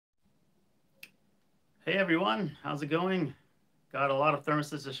Hey everyone, how's it going? Got a lot of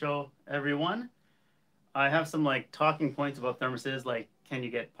thermoses to show everyone. I have some talking points about thermoses, like can you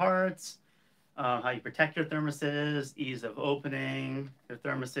get parts, how you protect your thermoses, ease of opening your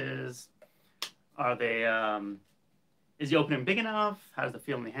thermoses. Are they is the opening big enough? How does it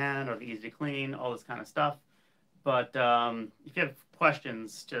feel in the hand? Are they easy to clean? All this kind of stuff. But if you have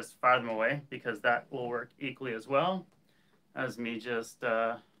questions, just fire them away because that will work equally as well as me just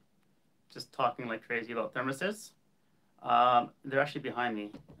talking like crazy about thermoses. They're actually behind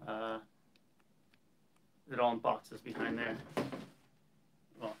me. They're all in boxes behind there.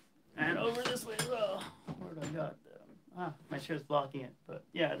 Well, and over this way as well. Where do I got them? My chair's blocking it. But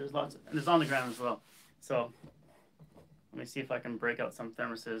yeah, there's lots of, and it's on the ground as well. So let me see if I can break out some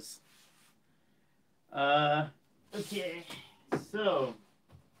thermoses. Okay, so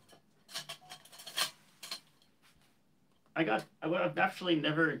I've actually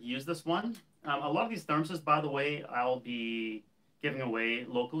never used this one. A lot of these thermoses, by the way, I'll be giving away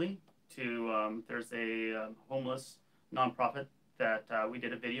locally to, there's a homeless nonprofit that we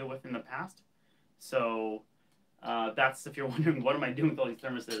did a video with in the past. So that's, if you're wondering, what am I doing with all these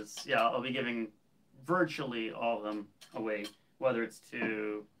thermoses? Yeah, I'll be giving virtually all of them away, whether it's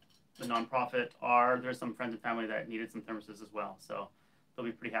to the nonprofit or there's some friends and family that needed some thermoses as well. So they'll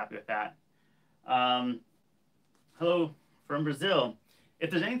be pretty happy with that. Hello from Brazil. If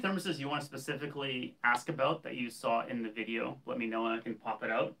there's any thermoses you want to specifically ask about that you saw in the video, let me know and I can pop it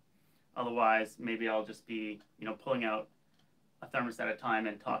out. Otherwise, maybe I'll just be, pulling out a thermos at a time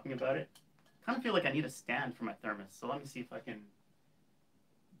and talking about it. Kind of feel like I need a stand for my thermos, so let me see if I can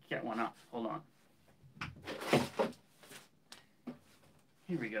get one up. Hold on.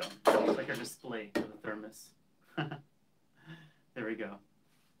 Here we go. It's like a display for the thermos. There we go.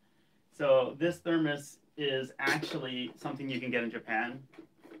 So this thermos is actually something you can get in Japan,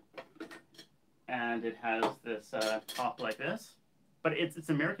 and it has this top like this, but it's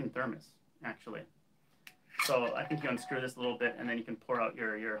American thermos actually. So I think you unscrew this a little bit, and then you can pour out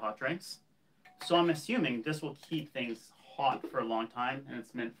your hot drinks. So I'm assuming this will keep things hot for a long time, and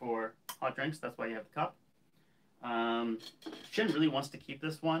it's meant for hot drinks. That's why you have the cup. Shin really wants to keep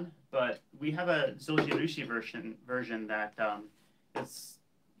this one, but we have a Zojirushi version that is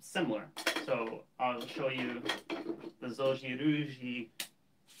similar. So I'll show you the Zojirushi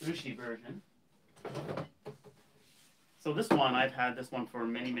version. So this one, I've had this one for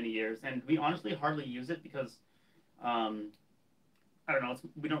many, many years, and we honestly hardly use it because, I don't know,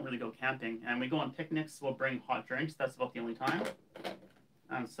 we don't really go camping, and we go on picnics, we'll bring hot drinks, that's about the only time.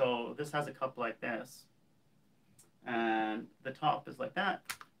 And so this has a cup like this, and the top is like that.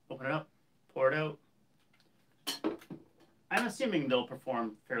 Open it up, pour it out. I'm assuming they'll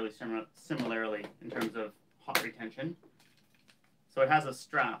perform fairly similarly in terms of hot retention. So it has a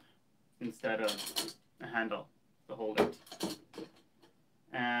strap instead of a handle to hold it.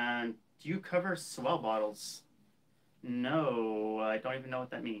 And do you cover swell bottles? No, I don't even know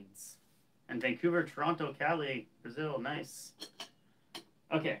what that means. And Vancouver, Toronto, Cali, Brazil, nice.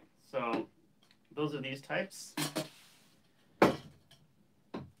 Okay, so those are these types.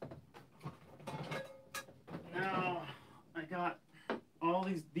 Now, I got all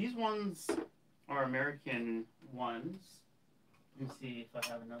these ones are American ones. Let me see if I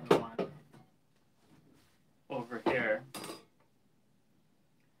have another one over here.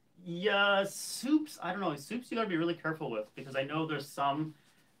 Yeah, soups, I don't know. Soups you gotta be really careful with because I know there's some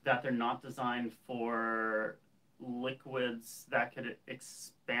that they're not designed for liquids that could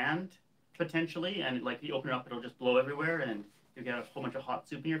expand potentially, and like you open it up, it'll just blow everywhere and you get a whole bunch of hot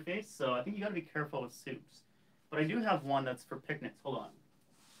soup in your face. So I think you gotta be careful with soups. But I do have one that's for picnics. Hold on.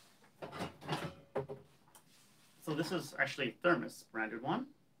 So this is actually a thermos branded one.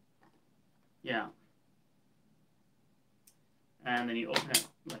 Yeah. And then you open it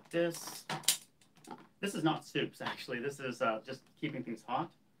like this. This is not soups, actually. This is just keeping things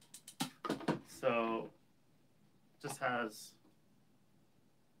hot. So it just has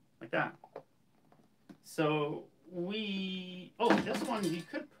like that. So this one you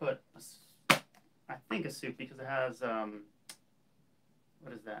could put, I think, a soup because it has,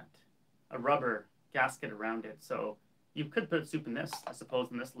 what is that? A rubber gasket around it. So you could put soup in this, I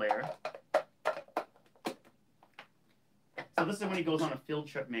suppose, in this layer. So this is when he goes on a field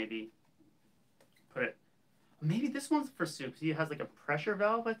trip, maybe. Put it. Maybe this one's for soup. See, it has like a pressure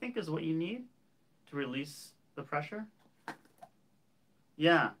valve, I think, is what you need to release the pressure.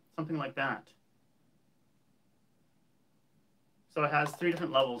 Yeah, something like that. So it has 3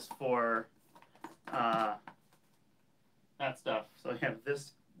 different levels for that stuff. So you have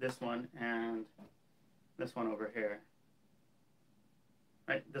this one and this one over here.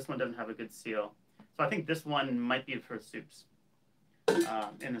 Right, this one doesn't have a good seal. So I think this one might be for soups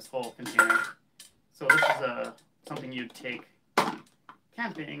in this whole container. So this is something you'd take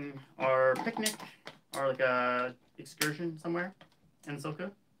camping or picnic or like a excursion somewhere in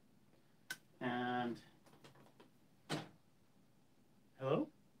Soka. And hello?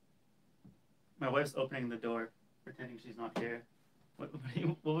 My wife's opening the door, pretending she's not here. What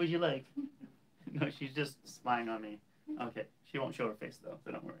would you like? No, she's just spying on me. Okay, she won't show her face though,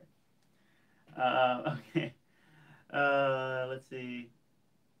 so don't worry. Okay. Let's see.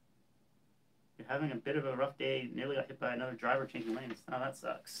 You're having a bit of a rough day. Nearly got hit by another driver changing lanes. Oh, that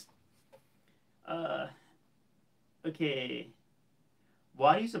sucks. Okay.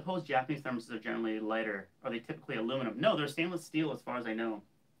 Why do you suppose Japanese thermoses are generally lighter? Are they typically aluminum? No, they're stainless steel as far as I know.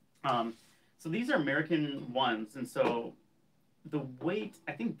 So these are American ones, and so the weight,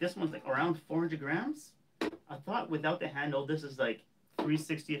 I think this one's like around 400 grams. I thought without the handle, this is like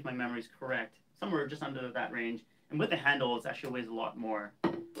 360 if my memory's correct. Somewhere just under that range. And with the handle, it actually weighs a lot more.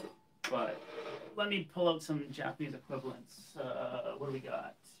 But let me pull out some Japanese equivalents. What do we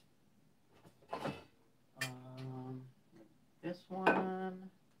got? This one.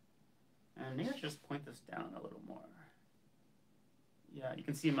 And maybe I should just point this down a little more. Yeah, you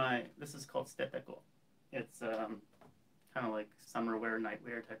can see this is called Stepeko. It's kind of like summer wear, night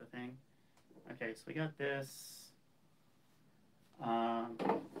wear type of thing. Okay, so we got this.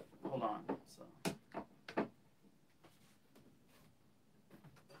 Hold on. So.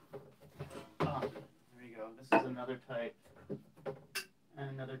 There you go. This is another type, and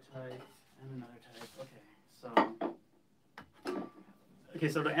another type, and another type. Okay,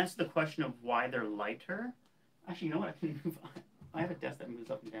 so to answer the question of why they're lighter, actually, you know what? I can move on. I have a desk that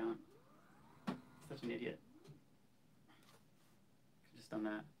moves up and down. Such an idiot. Just done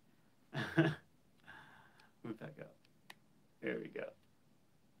that. Move back up. There we go.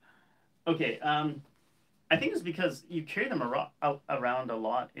 Okay, I think it's because you carry them around a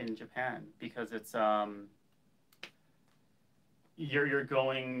lot in Japan because it's you're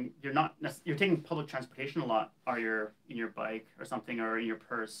taking public transportation a lot, or you're in your bike or something, or in your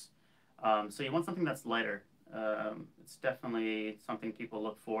purse. So you want something that's lighter. It's definitely something people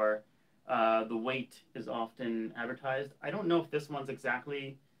look for. The weight is often advertised. I don't know if this one's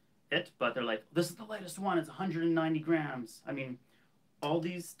exactly it, but they're like, this is the lightest one. It's 190 grams. I mean, all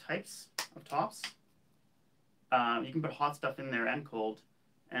these types of tops, you can put hot stuff in there and cold,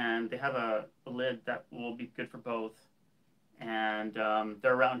 and they have a lid that will be good for both. And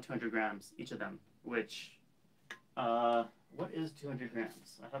they're around 200 grams, each of them, which, what is 200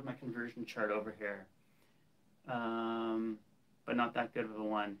 grams? I have my conversion chart over here, but not that good of a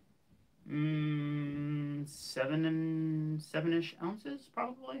one. Seven-ish ounces,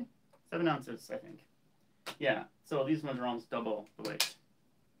 probably. 7 ounces, I think. Yeah, so these ones are almost double the weight.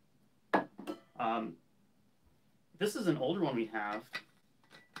 This is an older one we have.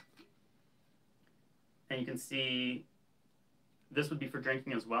 And you can see this would be for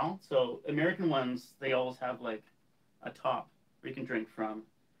drinking as well. So American ones, they always have like a top where you can drink from.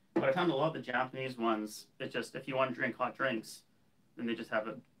 But I found a lot of the Japanese ones, it's just if you want to drink hot drinks, then they just have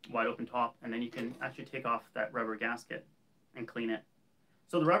a wide open top, and then you can actually take off that rubber gasket and clean it.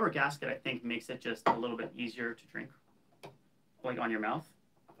 So the rubber gasket, I think, makes it just a little bit easier to drink, like on your mouth.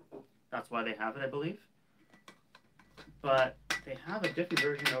 That's why they have it, I believe. But they have a different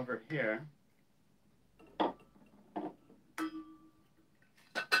version over here.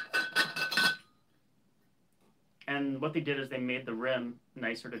 And what they did is they made the rim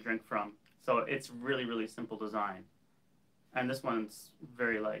nicer to drink from. So it's really, really simple design. And this one's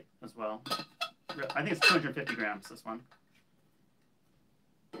very light as well. I think it's 250 grams, this one.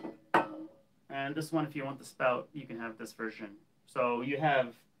 And this one, if you want the spout, you can have this version. So you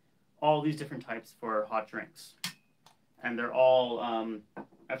have all these different types for hot drinks. And they're all,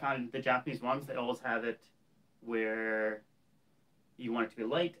 I found the Japanese ones, they always have it where you want it to be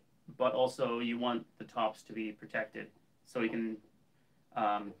light, but also you want the tops to be protected. So you can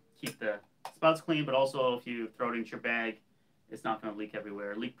keep the spouts clean, but also if you throw it into your bag, it's not going to leak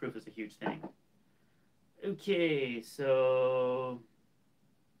everywhere. Leak proof is a huge thing. Okay, so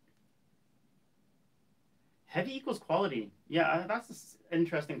heavy equals quality. Yeah, that's an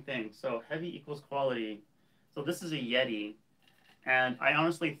interesting thing. So heavy equals quality. So this is a Yeti, and I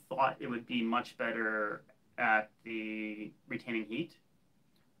honestly thought it would be much better at the retaining heat.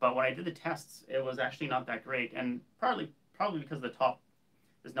 But when I did the tests, it was actually not that great, and probably because the top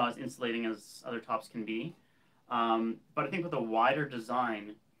is not as insulating as other tops can be. But I think with a wider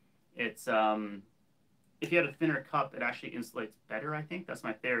design, it's if you had a thinner cup, it actually insulates better. I think that's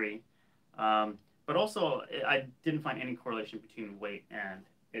my theory. But also, I didn't find any correlation between weight and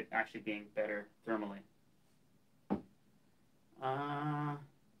it actually being better thermally.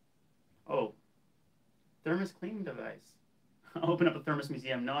 Oh, thermos cleaning device. I'll open up a thermos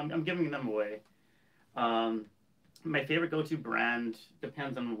museum. No, I'm giving them away. Um, my favorite go-to brand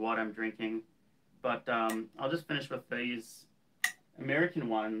depends on what I'm drinking, but I'll just finish with these American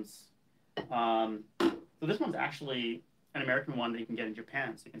ones. So this one's actually an American one that you can get in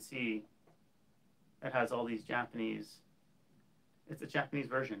Japan. So you can see it has all these Japanese. It's a Japanese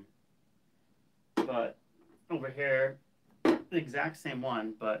version, but over here, the exact same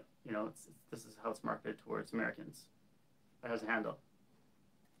one, but you know, this is how it's marketed towards Americans. It has a handle.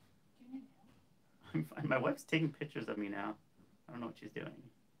 I'm fine. My wife's taking pictures of me now. I don't know what she's doing.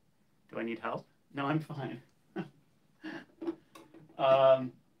 Do I need help? No, I'm fine.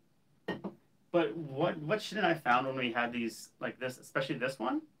 um, but what shit I found when we had these like this, especially this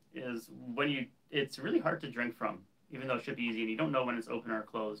one, is it's really hard to drink from, even though it should be easy, and you don't know when it's open or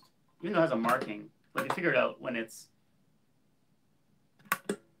closed. Even though it has a marking, like you figure it out when it's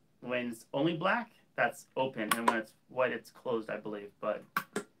only black, that's open, and when it's white, it's closed, I believe. But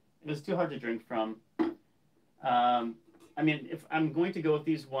it was too hard to drink from. I mean, if I'm going to go with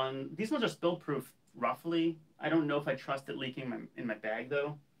these ones are spill proof roughly. I don't know if I trust it leaking in my bag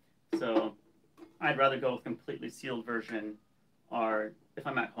though, so I'd rather go with completely sealed version, or if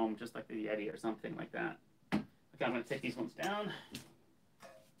I'm at home, just like the Yeti or something like that. Okay, I'm going to take these ones down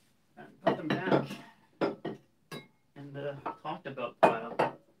and put them back in the talked about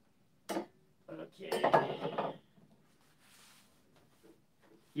pile. Okay.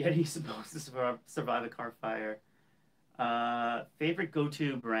 Yeti supposed to survive a car fire. Favorite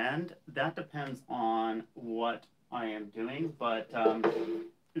go-to brand? That depends on what I am doing, but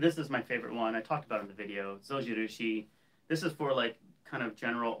this is my favorite one. I talked about it in the video. Zojirushi. This is for like kind of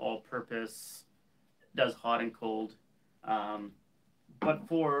general all-purpose, does hot and cold. But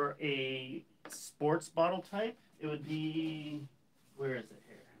for a sports bottle type, it would be, where is it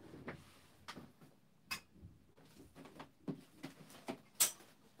here?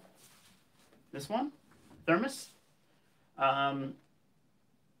 This one, thermos.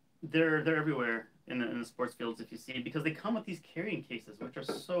 They're everywhere in the sports fields if you see, because they come with these carrying cases, which are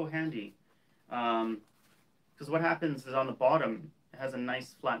so handy. Because what happens is on the bottom, it has a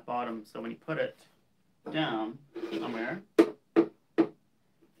nice flat bottom, so when you put it down somewhere,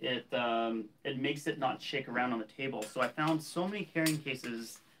 it makes it not shake around on the table. So I found so many carrying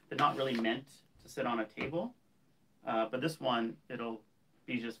cases that are not really meant to sit on a table, but this one, it'll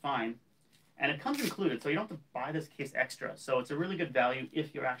be just fine. And it comes included, so you don't have to buy this case extra. So it's a really good value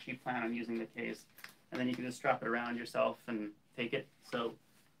if you actually plan on using the case. And then you can just strap it around yourself and take it. So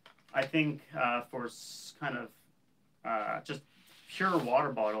I think for kind of just pure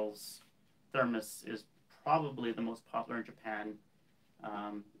water bottles, thermos is probably the most popular in Japan.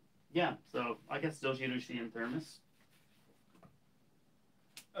 Yeah, so I guess Zojirushi and thermos.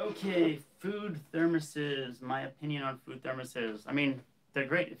 Okay, food thermoses. My opinion on food thermoses. I mean, they're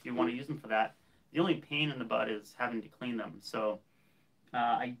great if you want to use them for that. The only pain in the butt is having to clean them. So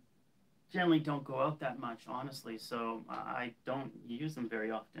I generally don't go out that much, honestly. So I don't use them very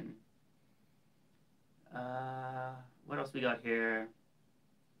often. What else we got here?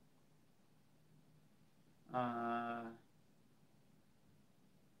 Can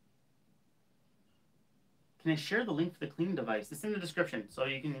I share the link for the cleaning device? It's in the description, so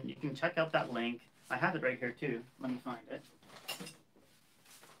you can check out that link. I have it right here too. Let me find it.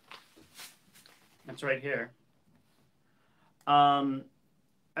 It's right here.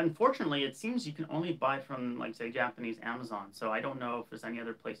 Unfortunately, it seems you can only buy it from, like, say, Japanese Amazon. So I don't know if there's any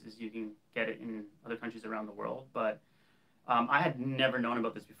other places you can get it in other countries around the world. But I had never known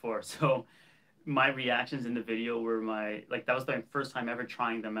about this before. So my reactions in the video were that was the first time ever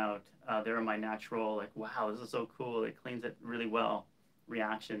trying them out. They were my natural, like, wow, this is so cool. It cleans it really well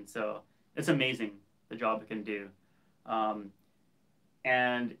reaction. So it's amazing the job it can do.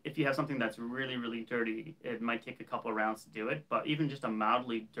 And if you have something that's really, really dirty, it might take a couple of rounds to do it. But even just a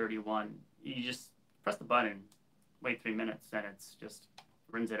mildly dirty one, you just press the button, wait 3 minutes, and it's just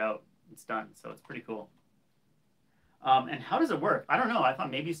rinse it out. It's done. So it's pretty cool. And how does it work? I don't know. I thought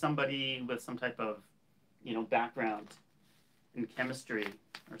maybe somebody with some type of, background in chemistry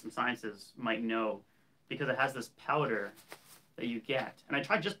or some sciences might know, because it has this powder that you get. And I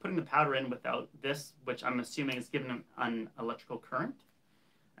tried just putting the powder in without this, which I'm assuming is given an electrical current,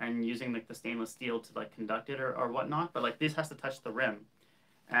 and using like the stainless steel to like conduct it or whatnot. But like this has to touch the rim,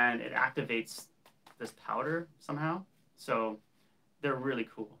 and it activates this powder somehow. So they're really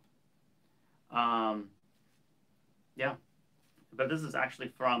cool. Yeah, but this is actually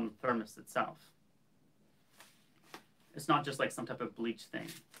from Thermos itself. It's not just like some type of bleach thing.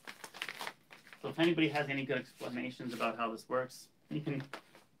 So if anybody has any good explanations about how this works, you can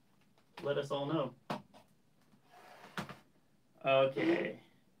let us all know. Okay.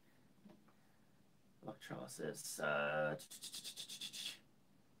 Electrolysis.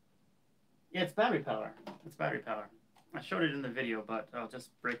 Yeah, it's battery power. It's battery power. I showed it in the video, but I'll just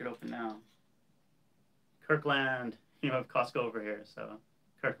break it open now. Kirkland. You have Costco over here, so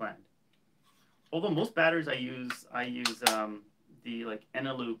Kirkland. Although most batteries I use the like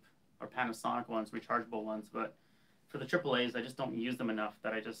Eneloop or Panasonic ones, rechargeable ones, but for the AAAs, I just don't use them enough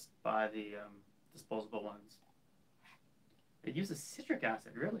that I just buy the disposable ones. It uses citric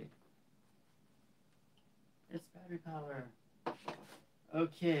acid, really. It's battery power.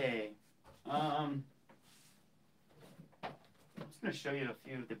 Okay. I'm just going to show you a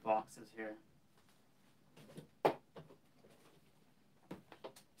few of the boxes here. What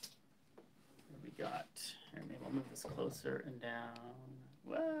do we got? Here, maybe I'll move this closer and down.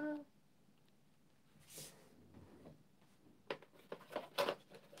 Well.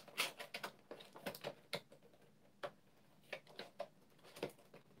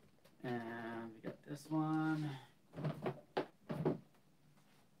 And we got this one.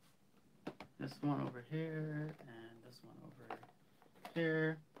 This one over here, and this one over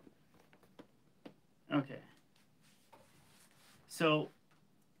here. Okay. So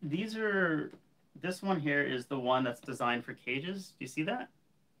these are, this one here is the one that's designed for cages. Do you see that?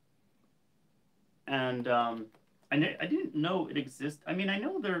 And I didn't know it exists. I mean, I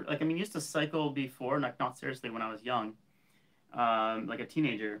know they're, like, I mean, I used to cycle before, not seriously when I was young, like a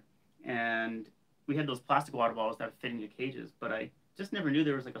teenager. And we had those plastic water bottles that fit into cages, but I just never knew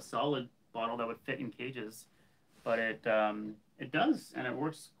there was like a solid bottle that would fit in cages. But it does, and it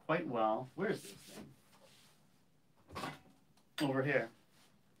works quite well. Where is this thing? Over here.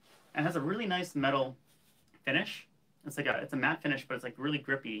 And it has a really nice metal finish. It's like it's a matte finish, but it's like really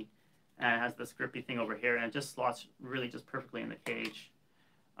grippy. And it has this grippy thing over here, and it just slots really just perfectly in the cage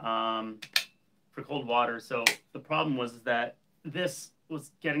for cold water. So the problem was that this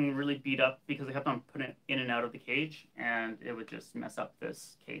was getting really beat up because I kept on putting it in and out of the cage, and it would just mess up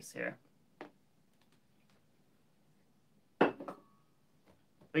this case here.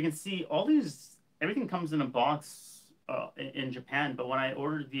 You can see all these, everything comes in a box in Japan, but when I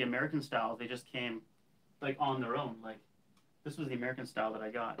ordered the American style, they just came like on their own. Like this was the American style that I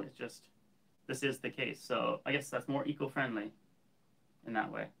got. It's just, this is the case. So I guess that's more eco-friendly in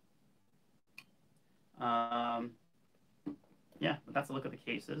that way. Yeah, but that's a look at the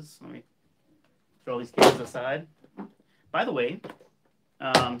cases. Let me throw these cases aside. By the way,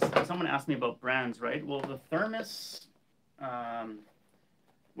 someone asked me about brands, right? Well, the thermos,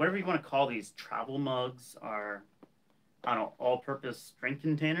 whatever you want to call these, travel mugs are, I don't know, all-purpose drink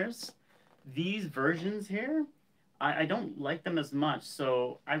containers. These versions here, I don't like them as much.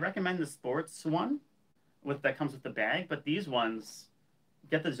 So I recommend the sports one that comes with the bag, but these ones,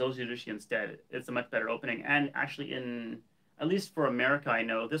 get the Zojirushi instead. It's a much better opening. And actually at least for America, I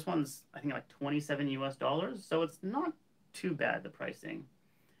know, this one's, I think, like $27 US. So it's not too bad, the pricing.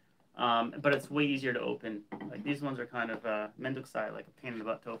 But it's way easier to open. Like, these ones are kind of mendokusai, like a pain in the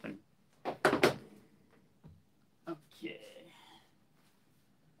butt to open. Okay.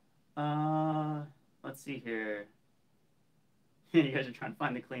 Let's see here. You guys are trying to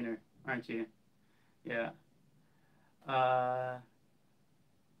find the cleaner, aren't you? Yeah.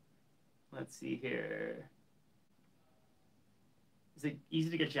 Let's see here. Is it easy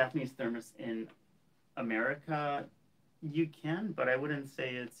to get Japanese thermos in America? You can, but I wouldn't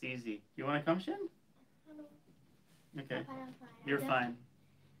say it's easy. You want to come, Shin? Okay. You're fine.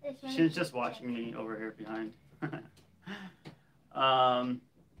 Shin's just watching me over here behind.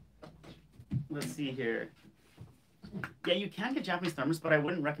 Let's see here. Yeah, you can get Japanese thermos, but I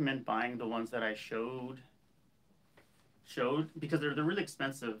wouldn't recommend buying the ones that I showed because they're really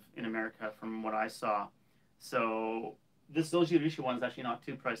expensive in America from what I saw. So this Zojirushi one is actually not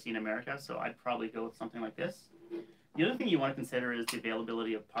too pricey in America, so I'd probably go with something like this. The other thing you want to consider is the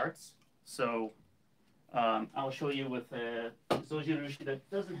availability of parts. So I'll show you with a Zojirushi that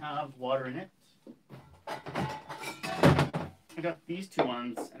doesn't have water in it. I got these two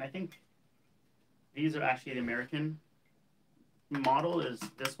ones, and I think these are actually the American model is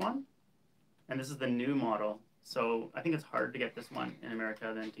this one, and this is the new model. So I think it's harder to get this one in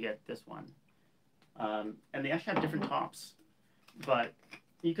America than to get this one. And they actually have different tops, but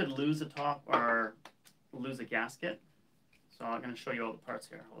you could lose a top or lose a gasket. So I'm going to show you all the parts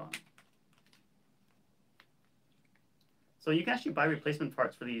here. Hold on. So you can actually buy replacement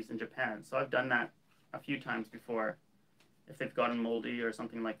parts for these in Japan. So I've done that a few times before if they've gotten moldy or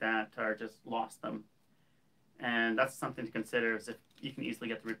something like that or just lost them. And that's something to consider, is if you can easily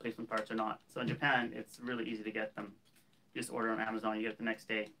get the replacement parts or not. So in Japan, it's really easy to get them. You just order on Amazon, you get it the next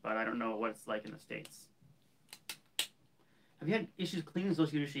day. But I don't know what it's like in the States. Have you had issues cleaning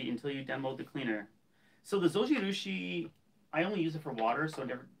Zojirushi until you demoed the cleaner? So the Zojirushi, I only use it for water, so it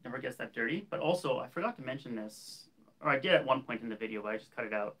never gets that dirty. But also, I forgot to mention this, or I did at one point in the video, but I just cut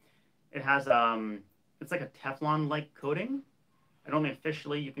it out. It has it's like a Teflon-like coating. I don't think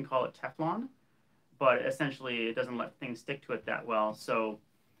officially you can call it Teflon, but essentially it doesn't let things stick to it that well. So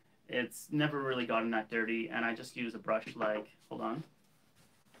it's never really gotten that dirty, and I just use a brush like, hold on,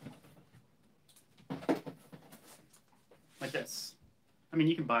 like this. I mean,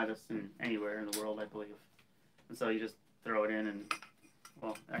 you can buy this in anywhere in the world, I believe. And so you just throw it in and,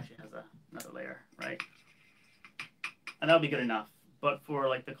 well, it actually has another layer, right? And that'll be good enough. But for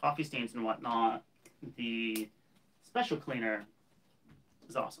like the coffee stains and whatnot, the special cleaner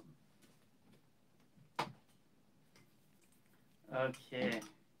is awesome. Okay.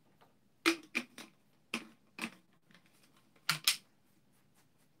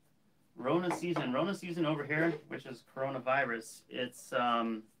 Rona season over here, which is coronavirus. It's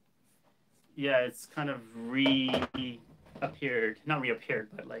yeah, it's kind of reappeared, not reappeared,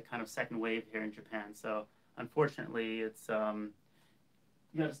 but like kind of second wave here in Japan. So unfortunately, it's you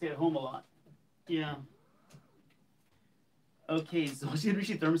got to stay at home a lot. Yeah. Okay,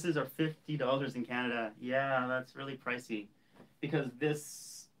 Zojirushi thermoses are $50 in Canada. Yeah, that's really pricey, because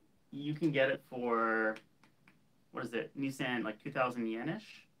this you can get it for, what is it, Nissan, like 2,000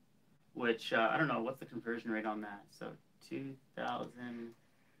 yen-ish, which I don't know what's the conversion rate on that. So 2,000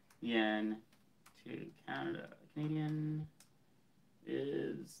 yen to Canadian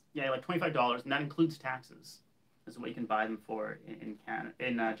is, yeah, like $25, and that includes taxes. Is what you can buy them for in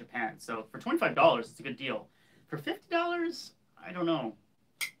Japan. So for $25, it's a good deal. For $50, I don't know.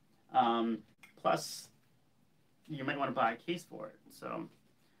 Plus, you might want to buy a case for it. So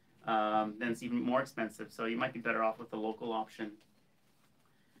then it's even more expensive. So you might be better off with the local option.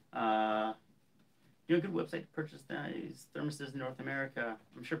 You know, a good website to purchase these thermoses in North America.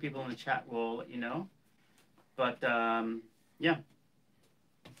 I'm sure people in the chat will let you know. But yeah,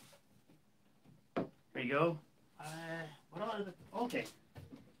 there you go. What are the, okay.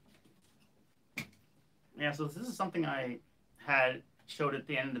 Yeah, so this is something I had showed at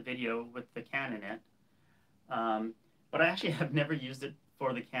the end of the video with the can in it. But I actually have never used it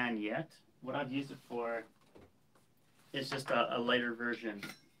for the can yet. What I've used it for is just a lighter version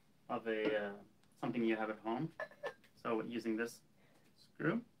of a something you have at home. So using this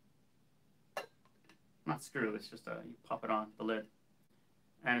screw, not screw, it's just you pop it on the lid.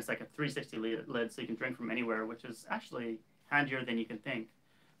 And it's like a 360 lid, so you can drink from anywhere, which is actually handier than you can think.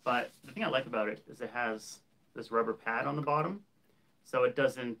 But the thing I like about it is it has this rubber pad on the bottom, so it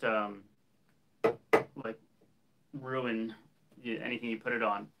doesn't like ruin anything you put it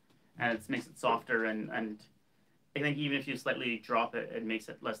on, and it makes it softer. And I think even if you slightly drop it, it makes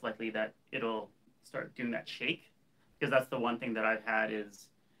it less likely that it'll start doing that shake. Because that's the one thing that I've had is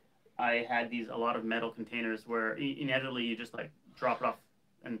I had a lot of metal containers where inevitably you just like drop it off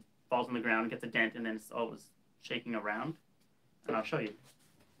and falls on the ground, gets a dent, and then it's always shaking around. And I'll show you.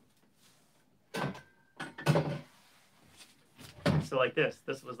 So like this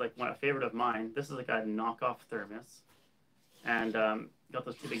was like a favorite of mine. This is like a knockoff thermos, and got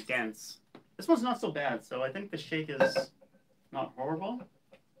those two big dents. This one's not so bad, so I think the shake is not horrible.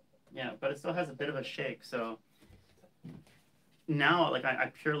 Yeah, but it still has a bit of a shake. So now, like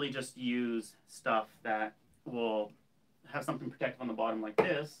I purely just use stuff that will have something protective on the bottom like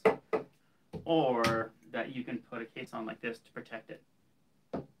this, or that you can put a case on like this to protect it.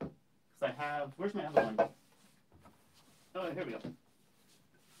 Because I have, where's my other one? Oh, here we go.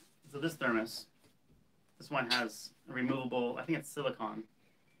 So this thermos, this one has a removable, I think it's silicone,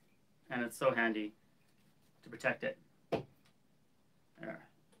 and it's so handy to protect it. There.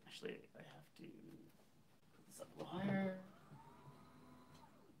 Actually, I have to put this up a little higher.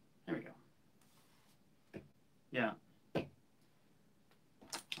 There we go. Yeah.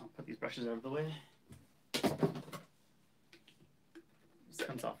 I'll put these brushes out of the way. This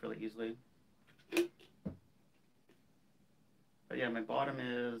comes off really easily. But yeah, my bottom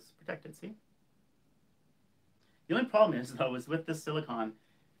is protected, see? The only problem is, though, is with this silicone,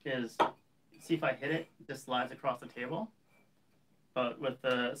 is, see if I hit it, it just slides across the table. But with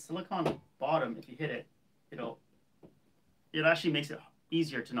the silicone bottom, if you hit it, it actually makes it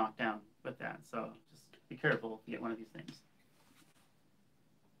easier to knock down with that. So just be careful if you get one of these things.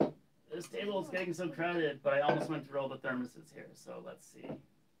 This table is getting so crowded, but I almost went through all the thermoses here. So let's see.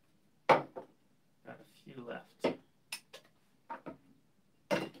 Got a few left.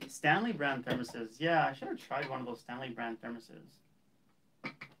 Stanley brand thermoses. Yeah, I should have tried one of those Stanley brand thermoses.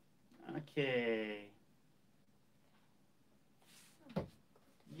 Okay.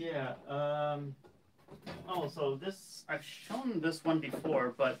 Yeah. Oh, so this, I've shown this one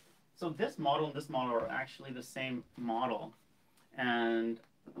before, but so this model and this model are actually the same model. And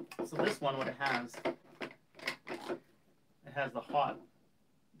so this one, what it has the hot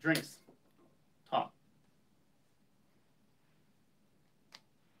drinks top.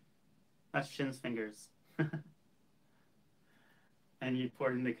 That's Shin's fingers. And you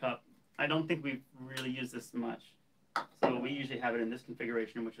pour it in the cup. I don't think we've really used this much. So we usually have it in this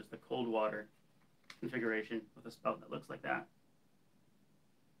configuration, which is the cold water configuration with a spout that looks like that.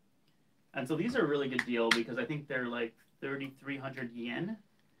 And so these are a really good deal because I think they're like 3,300 yen.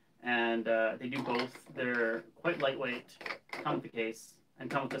 And they do both. They're quite lightweight, come with the case, and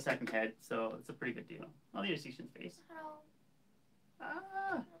come with the second head. So it's a pretty good deal. Oh, there's Shin's face.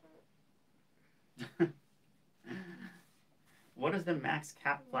 Ah. What is the max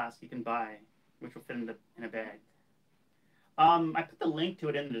cap flask you can buy, which will fit in a bag? I put the link to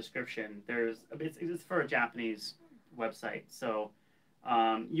it in the description. It's for a Japanese website, so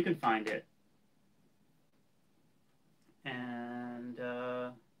you can find it. And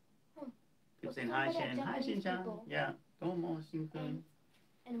people saying hi, Shin. Hi, Shin-chan. Yeah. Domo, Shin-kun.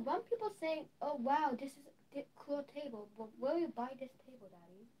 And one people saying, "Oh wow, this is a cool table." But where you buy this table,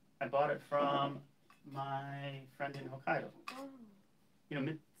 Daddy? I bought it from my friend in Hokkaido. Oh. You know,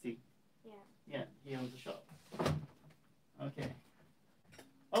 Mitzi. Yeah. Yeah, he owns a shop. Okay.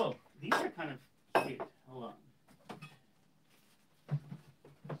 Oh, these are kind of cute. Hold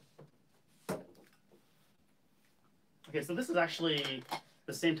on. Okay, so this is actually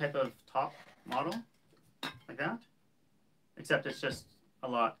the same type of top model, like that, except it's just a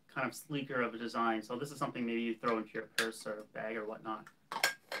lot kind of sleeker of a design. So this is something maybe you throw into your purse or bag or whatnot.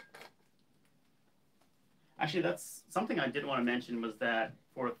 Actually, that's something I did want to mention was that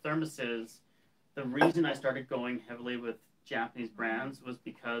for thermoses, the reason I started going heavily with Japanese brands was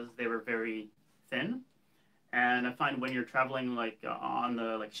because they were very thin. And I find when you're traveling like on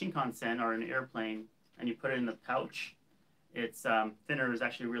the Shinkansen or an airplane and you put it in the pouch, it's thinner is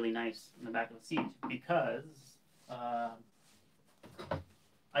actually really nice in the back of the seat because I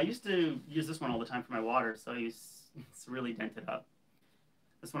used to use this one all the time for my water, so it's really dented up.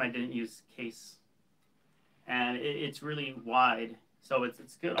 This one I didn't use case. And it's really wide, so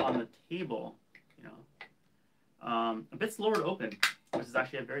it's good on the table, you know. A bit slower to open, which is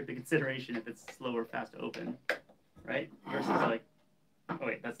actually a very big consideration if it's slow or fast to open, right? Versus like, oh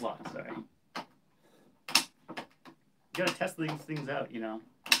wait, that's locked, sorry. You gotta test these things out, you know.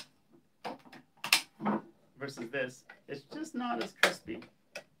 Versus this, it's just not as crispy.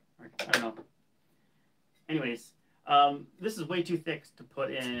 Or, I don't know. Anyways, this is way too thick to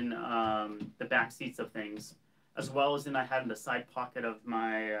put in the back seats of things, as well as I had in the side pocket of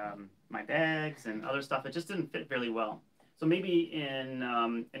my my bags and other stuff. It just didn't fit really well. So maybe in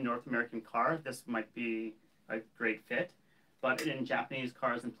North American car, this might be a great fit, but in Japanese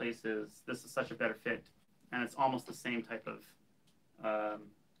cars and places, this is such a better fit, and it's almost the same type of.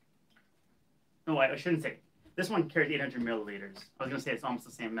 No, I shouldn't say. This one carries 800 milliliters. I was gonna say it's almost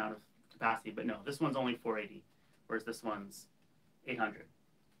the same amount of capacity, but no, this one's only 480. Whereas this one's 800.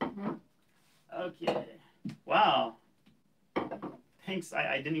 Okay. Wow. Thanks.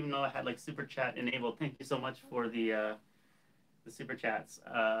 I didn't even know I had like super chat enabled. Thank you so much for the super chats,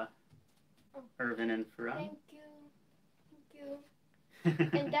 Irvin and Farhan. Thank you.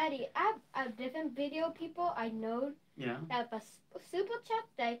 And Daddy, I have a different video people I know. Yeah. That a super chat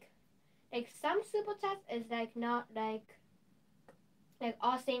like some super chats is like not like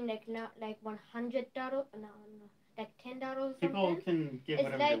all saying like not like $100. No. Like $10 People something. can give it's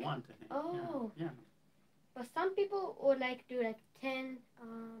whatever like, they want, I think. Oh. Yeah. But some people would like do like 10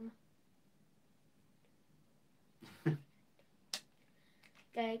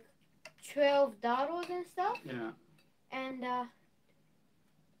 like $12 and stuff. Yeah. And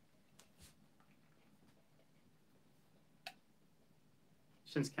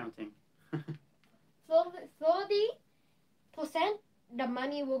Shin's counting. 30% the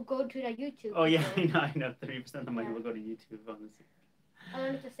money will go to the YouTube. Oh yeah, I know. 30% of the money will go to YouTube on this. I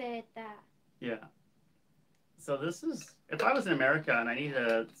wanted to say that. Yeah. So this is, if I was in America and I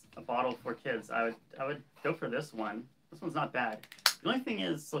needed a bottle for kids, I would go for this one. This one's not bad. The only thing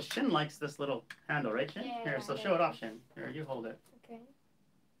is, so Shin likes this little handle, right, Shin? Yeah, Here, so show it off, Shin. Here, you hold it. Okay.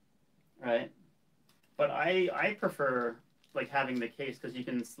 Right. But I prefer like having the case because you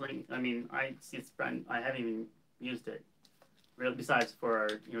can sling. I mean, I see it's brand. I haven't even used it, really, besides for our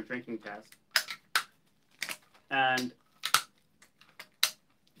drinking test. And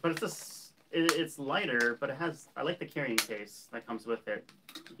But it's lighter, but it has. I like the carrying case that comes with it.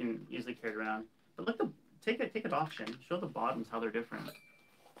 You can easily carry it around. But look, take it off, Shin. Show the bottoms how they're different.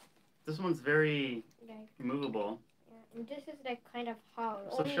 This one's very Like, movable. yeah, and this is like kind of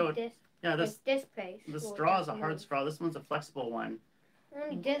hard. So Only show it. this. Yeah, Like this place. the straw is a hard move. straw. This one's a flexible one.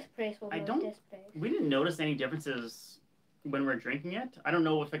 Only this place will I move. don't- This place. We didn't notice any differences when we're drinking it. I don't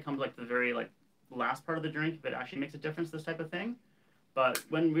know if it comes like the very last part of the drink, if it actually makes a difference, this type of thing. But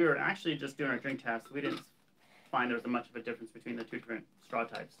when we were actually just doing our drink test, we didn't find there was much of a difference between the two different straw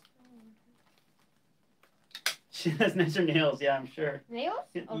types. She has nicer nails, yeah, I'm sure. Nails?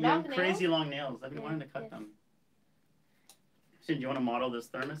 You Oh, have long crazy nails? long nails. I've been wanting to cut them. So, do you want to model this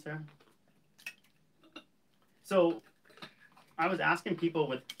thermos here? So, I was asking people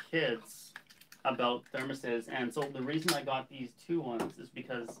with kids about thermoses, and so the reason I got these two ones is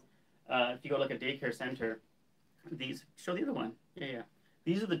because if you go to like a daycare center, these show the other one. Yeah.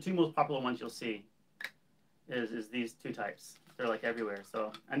 These are the two most popular ones you'll see. Is these two types? They're like everywhere.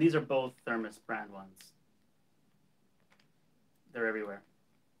 So, and these are both Thermos brand ones. They're everywhere.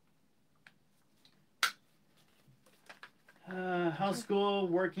 How's school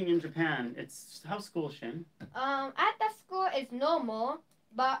working in Japan? How's school, Shin? At the school it's normal,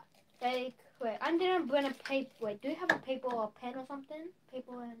 but like wait, I didn't bring a paper. Wait, do you have a paper or a pen or something?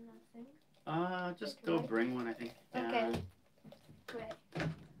 Paper and thing. Just go bring one, I think. Yeah. Okay. Wait.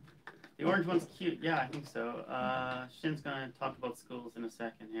 The orange one's cute. Yeah, I think so. Shin's gonna talk about schools in a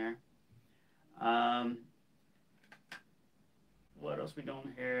second here. What else we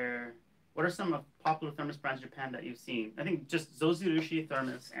doing here? What are some popular thermos brands in Japan that you've seen? I think just Zozurushi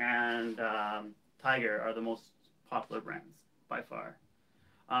Thermos and Tiger are the most popular brands by far.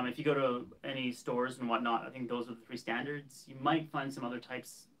 If you go to any stores and whatnot, I think those are the three standards. You might find some other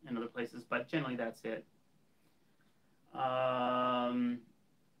types in other places, but generally that's it.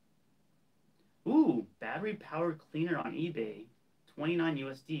 Ooh, battery powered cleaner on eBay, 29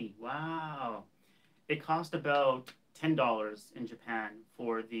 USD. Wow. It cost about $10 in Japan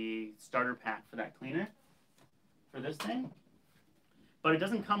for the starter pack for that cleaner, for this thing. But it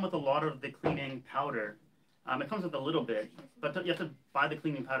doesn't come with a lot of the cleaning powder. It comes with a little bit, but you have to buy the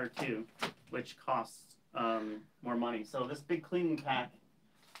cleaning powder too, which costs more money. So this big cleaning pack,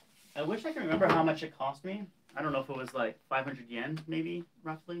 I wish I could remember how much it cost me. I don't know if it was like 500 yen, maybe,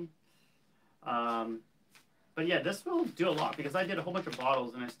 roughly. But yeah, this will do a lot because I did a whole bunch of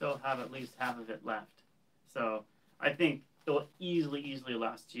bottles and I still have at least half of it left. So I think it will easily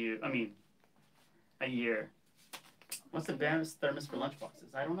last you, a year. What's the best thermos for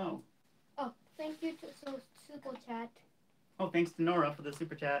lunchboxes? I don't know. Oh, thank you to Super Chat. Oh, thanks to Nora for the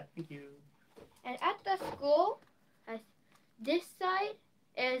super chat. Thank you. And at the school, this side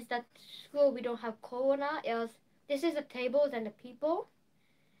is that school we don't have corona. This is the tables and the people.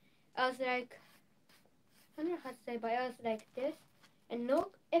 I was like, I don't know how to say, but it was like this. And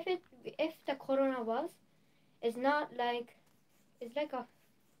look, if the corona was, it's not like, it's like a.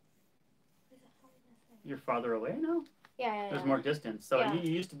 You're farther away now? Yeah. There's more distance. So Yeah.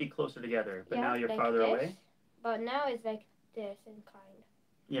 you used to be closer together, but Yeah, now you're like farther this. away? But now it's like this in kind.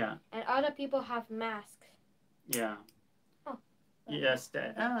 Yeah. And other people have masks. Yeah. Oh. Yeah,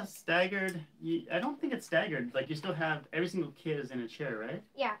 staggered. I don't think it's staggered. Like, you still have, every single kid is in a chair, right?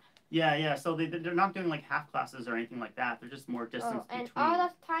 Yeah. Yeah. So they're not doing like half classes or anything like that. They're just more distance And between. all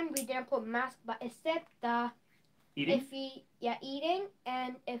the time we didn't put masks, but except the Eating? eating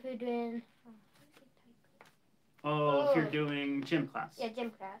and if we're doing. If you're doing gym class. Yeah,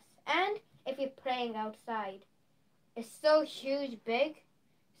 gym class. And if you're playing outside. It's so huge, big,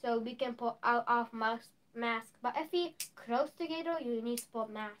 so we can put off mask. But if we close together, you need to put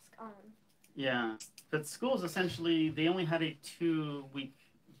mask on. Yeah, but schools essentially, they only had a 2-week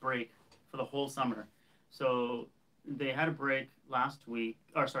break for the whole summer. So they had a break about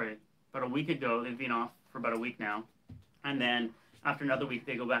a week ago. They've been off for about a week now. And then after another week,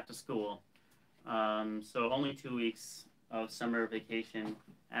 they go back to school. So only 2 weeks of summer vacation.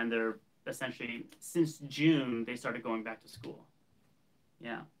 And they're essentially, since June, they started going back to school.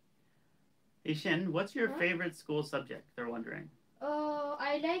 Yeah. Hey, Shin, what's your favorite school subject? They're wondering. Oh,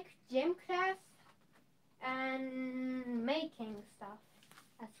 I like gym class and making stuff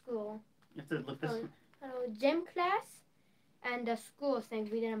at school. You have to look this. Gym class and the school thing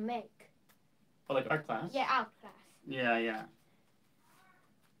we didn't make. Oh, like art class? Yeah, art class. Yeah.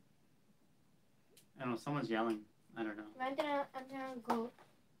 I don't know, someone's yelling. I don't know. I'm gonna go.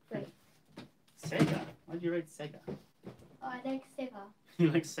 Wait. Sega? Why'd you write Sega? Oh, I like Sega. You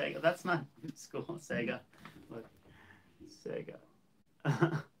like Sega? That's not school. Sega. Look. Sega.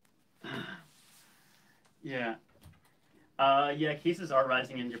 Yeah. Yeah, cases are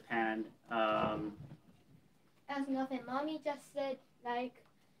rising in Japan. As nothing. Mommy just said like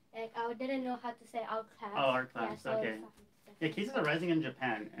I didn't know how to say our class. Oh, our class. Yeah, so Okay. Yeah, cases are rising in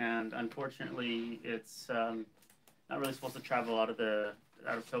Japan, and unfortunately, it's not really supposed to travel out of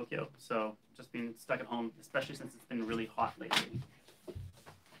Tokyo. So just being stuck at home, especially since it's been really hot lately.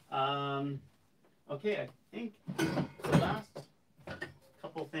 Okay, I think the last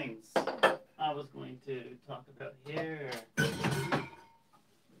couple things I was going to talk about here.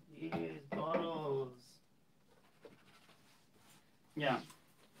 These bottles. Yeah.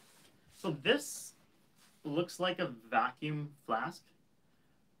 So this looks like a vacuum flask,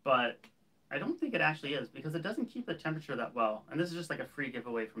 but I don't think it actually is because it doesn't keep the temperature that well. And this is just like a free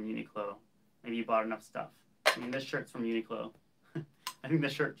giveaway from Uniqlo. Maybe you bought enough stuff. I mean, this shirt's from Uniqlo. I think the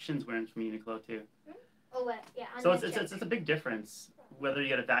shirt Shin's wearing is from Uniqlo too. Oh, what? Yeah. So it's a big difference whether you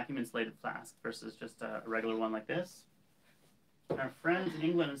get a vacuum insulated flask versus just a regular one like this. Our friends in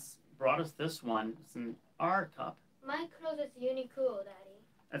England brought us this one. It's an R cup. My clothes is Uniqlo, Daddy.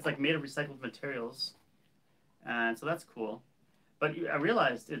 It's like made of recycled materials, and so that's cool. But I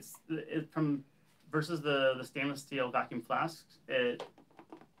realized it's from versus the stainless steel vacuum flasks. It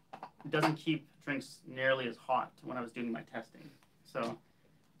doesn't keep drinks nearly as hot when I was doing my testing. So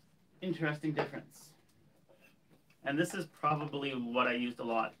interesting difference. And this is probably what I used a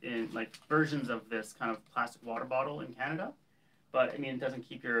lot in like versions of this kind of plastic water bottle in Canada. But I mean, it doesn't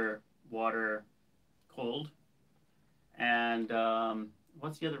keep your water cold. And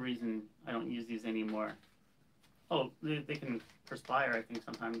what's the other reason I don't use these anymore? Oh, they can perspire, I think,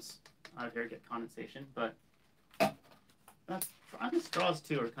 sometimes out of here, get condensation. But that's, the straws,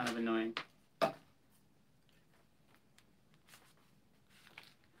 too, are kind of annoying.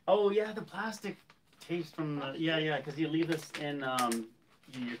 Oh, yeah, the plastic taste from the... Yeah, because you leave this in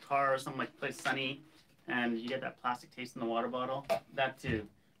your car or some like place sunny, and you get that plastic taste in the water bottle. That, too.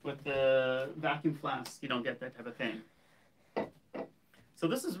 With the vacuum flask, you don't get that type of thing. So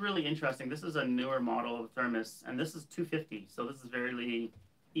this is really interesting. This is a newer model of thermos, and this is 250. So this is very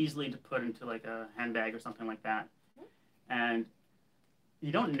easily to put into like a handbag or something like that. And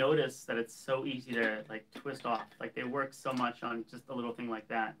you don't notice that it's so easy to like twist off. Like they work so much on just a little thing like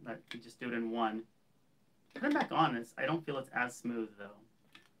that you just do it in one. Put it back on. I don't feel it's as smooth though.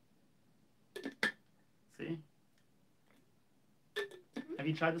 See? Have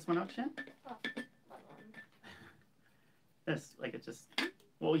you tried this one out, Shin? Oh. This, like it just,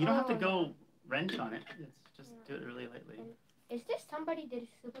 well, you don't have to go wrench on it. It's just do it really lightly. Is this somebody did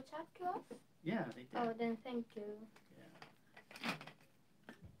super chat to us? Yeah, they did. Oh, then thank you. Yeah.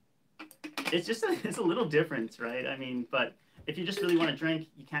 It's just it's a little difference, right? I mean, but if you just really want to drink,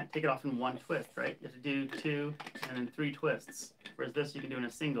 you can't take it off in one twist, right? You have to do 2 and then 3 twists. Whereas this, you can do in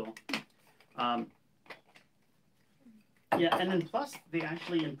a single. Yeah, and then plus, they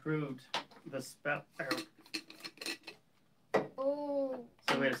actually improved the spout. Oh.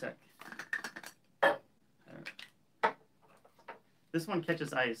 So wait a sec. This one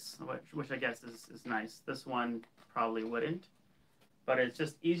catches ice, which I guess is nice. This one probably wouldn't, but it's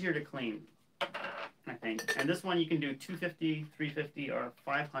just easier to clean, I think. And this one you can do 250, 350, or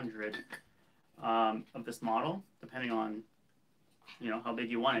 500 of this model, depending on how big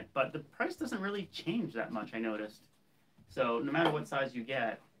you want it. But the price doesn't really change that much, I noticed. So no matter what size you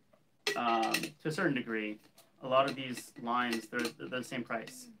get, to a certain degree, a lot of these lines, they're the same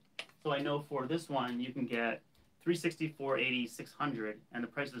price. So I know for this one, you can get 360, 480, 600, and the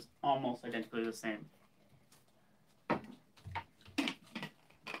price is almost identically the same.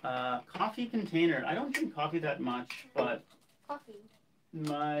 Coffee container. I don't drink coffee that much, but coffee.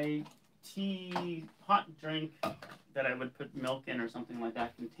 My tea, hot drink that I would put milk in or something like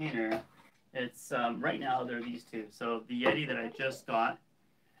that container, it's right now there are these two. So the Yeti that I just got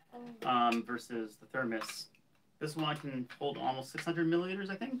versus the thermos. This one can hold almost 600 milliliters,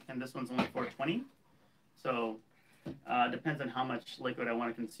 I think, and this one's only 420. So depends on how much liquid I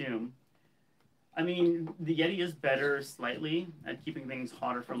want to consume. I mean, the Yeti is better slightly at keeping things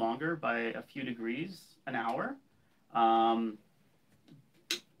hotter for longer by a few degrees an hour.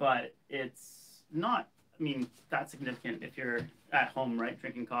 But it's not, I mean, that significant if you're at home, right,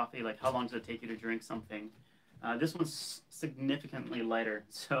 drinking coffee. Like, how long does it take you to drink something? This one's significantly lighter.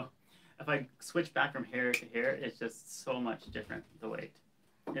 So if I switch back from hair to hair, it's just so much different, the weight.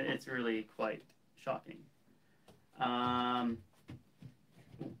 It's really quite shocking.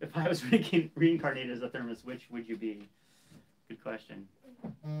 If I was reincarnated as a thermos, which would you be? Good question.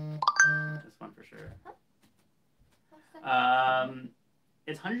 This one for sure.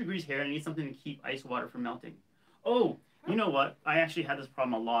 It's 100 degrees here and I need something to keep ice water from melting. Oh, you know what? I actually had this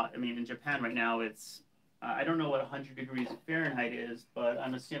problem a lot. I mean, in Japan right now, it's I don't know what 100 degrees Fahrenheit is, but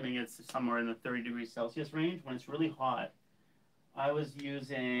I'm assuming it's somewhere in the 30 degrees Celsius range. When it's really hot, I was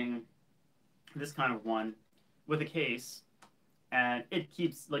using this kind of one with a case, and it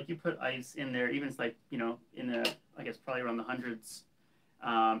keeps, like, you put ice in there, even it's like, you know, in a, I guess probably around the hundreds,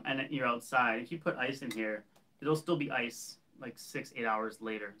 and you're outside. If you put ice in here, it'll still be ice like 6, 8 hours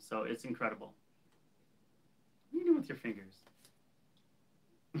later. So it's incredible. What are you doing with your fingers?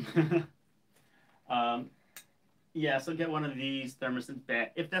 Yeah, so get one of these thermoses.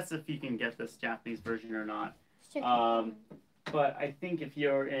 If you can get this Japanese version or not. But I think if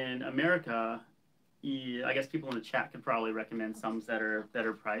you're in America, I guess people in the chat could probably recommend some that are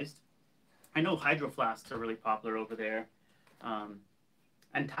better priced. I know hydro flasks are really popular over there.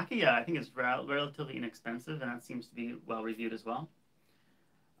 And Takiya, I think, is relatively inexpensive, and that seems to be well reviewed as well.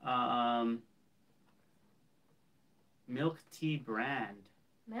 Milk tea brand.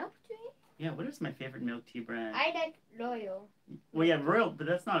 Milk tea? Yeah, what is my favorite milk tea brand? I like Royal. Well, yeah, Royal, but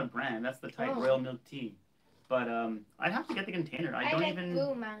that's not a brand. That's the type, Royal Milk Tea. But I'd have to get the container. I don't like even.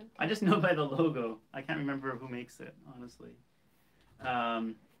 Blue Mountain. I just know by the logo. I can't remember who makes it, honestly.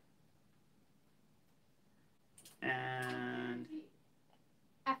 And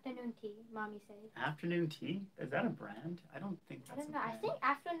Afternoon tea, mommy said. afternoon tea? Is that a brand? I don't think that's. I don't know. I think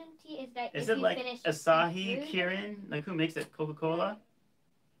afternoon tea is like. Is if it you like finish Asahi, food. Kirin? Like who makes it? Coca-Cola?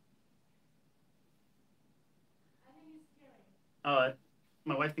 Oh,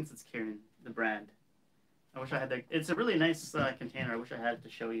 my wife thinks it's Kirin, the brand. I wish I had that. It's a really nice container. I wish I had it to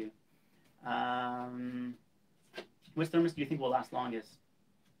show you. Which thermos do you think will last longest?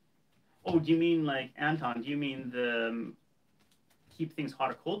 Oh, do you mean like, Anton, do you mean the keep things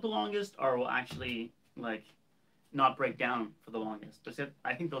hot or cold the longest, or will actually like not break down for the longest? But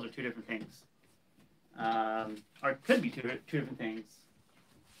I think those are two different things. Or it could be two different things.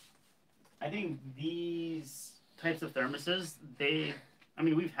 I think these types of thermoses, I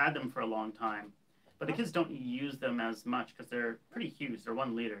mean, we've had them for a long time, but the kids don't use them as much because they're pretty huge. They're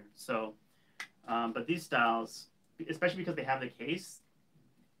 1 liter. So, but these styles, especially because they have the case,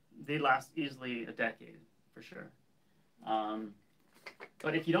 they last easily a decade for sure.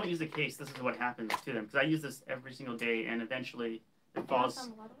 But if you don't use the case, this is what happens to them. Because I use this every single day, and eventually it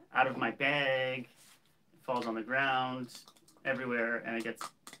falls out of my bag, it falls on the ground, everywhere, and it gets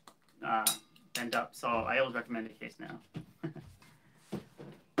bent up. So I always recommend a case now.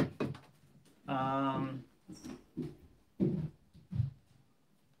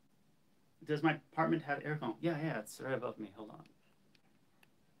 Does my apartment have aircon? Yeah, it's right above me. Hold on.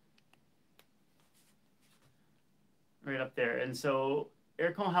 Right up there. And so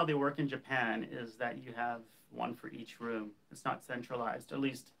aircon, how they work in Japan is that you have one for each room. It's not centralized. At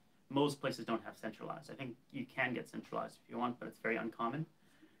least most places don't have centralized. I think you can get centralized if you want, but it's very uncommon.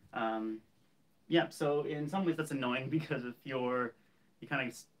 Yeah, so in some ways that's annoying because if you kind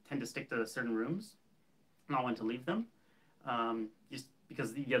of tend to stick to certain rooms, not want to leave them, just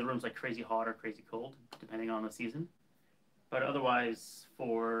because the other room's like crazy hot or crazy cold, depending on the season. But otherwise,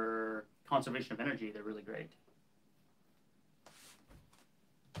 for conservation of energy, they're really great.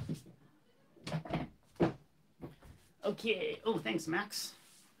 Okay. Oh, thanks, Max,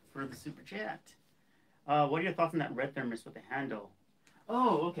 for the super chat. What are your thoughts on that red thermos with the handle?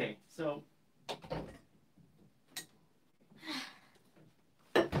 Oh, okay. So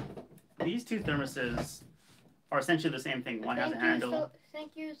these two thermoses are essentially the same thing. One has a handle.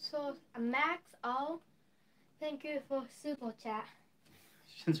 Thank you, Max. Thank you for super chat.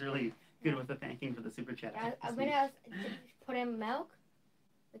 She's really good with the thanking for the super chat. Yeah, when I was put in milk.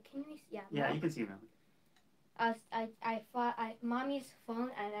 Can we? Yeah. Yeah, milk. you can see milk. I mommy's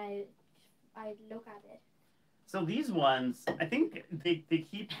phone and I look at it. So these ones, I think they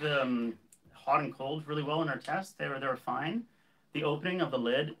keep them hot and cold really well in our test. They were fine. The opening of the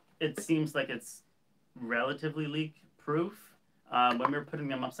lid, it seems like it's relatively leak proof. When we were putting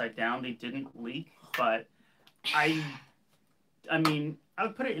them upside down, they didn't leak, but I mean, I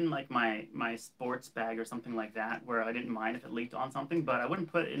would put it in like my sports bag or something like that, where I didn't mind if it leaked on something, but I wouldn't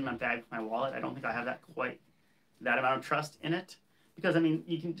put it in my bag with my wallet. I don't think I have that amount of trust in it, because I mean,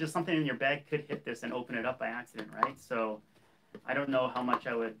 you can just something in your bag could hit this and open it up by accident, right? So I don't know how much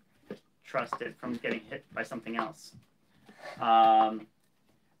I would trust it from getting hit by something else.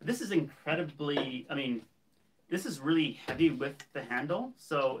 This is incredibly, I mean, this is really heavy with the handle.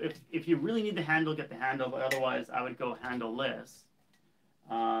 So if you really need the handle, get the handle, but otherwise I would go handleless.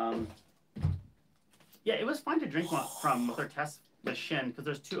 Yeah, it was fine to drink from with our test with Shin, because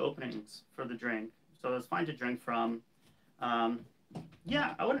there's 2 openings for the drink. So it was fine to drink from.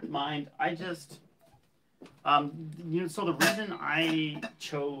 Yeah, I wouldn't mind. I just, so the reason I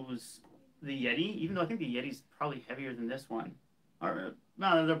chose the Yeti, even though I think the Yeti's probably heavier than this one. Or,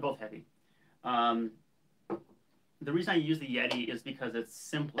 no, they're both heavy. Um, the reason I use the Yeti is because it's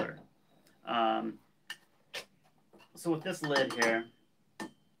simpler. Um, so with this lid here,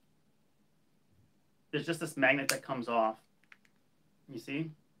 there's just this magnet that comes off. You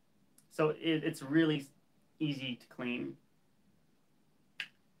see? So it's really easy to clean.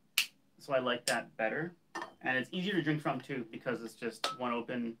 So I like that better. And it's easier to drink from too because it's just one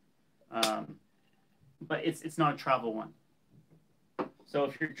open. But it's not a travel one. So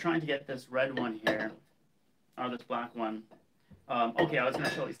if you're trying to get this red one here, or this black one, okay, I was going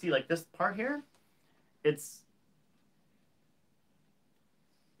to show you. See, like this part here, it's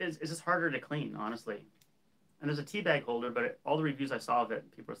just harder to clean, honestly. And there's a tea bag holder, but all the reviews I saw of it,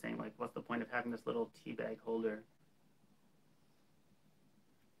 people are saying, like, what's the point of having this little tea bag holder?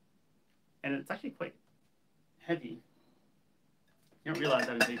 And it's actually quite heavy. You don't realize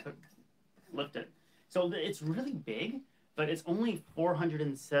that until you lift it. So it's really big, but it's only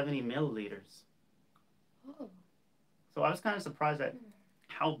 470 milliliters. Oh. So I was kind of surprised at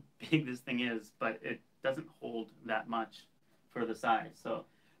how big this thing is, but it doesn't hold that much for the size. So,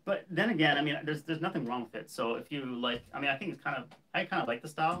 but then again, I mean, there's nothing wrong with it. So if you like, I mean, I think I kind of like the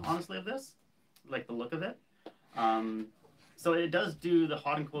style, honestly, of this, like the look of it. So it does do the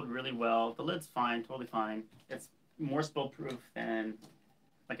hot and cold really well. The lid's fine, totally fine. It's more spill proof than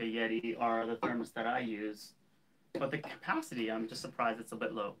like a Yeti or the thermos that I use. But the capacity, I'm just surprised it's a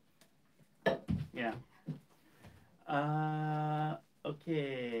bit low. Yeah.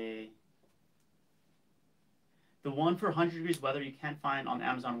 Okay. The one for 100 degrees weather you can't find on the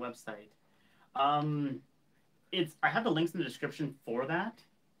Amazon website. I have the links in the description for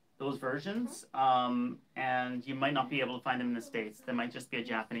those versions, and you might not be able to find them in the States. They might just be a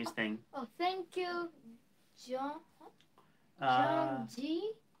Japanese thing. Oh, thank you, John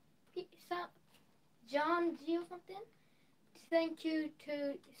G. John G or something. Thank you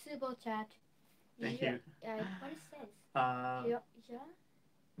to Subo Chat. Thank you. What it says?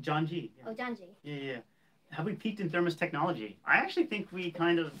 John G. Yeah. Oh, John G. Yeah. Have we peaked in thermos technology? I actually think we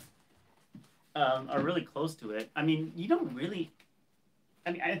kind of are really close to it. I mean, you don't really.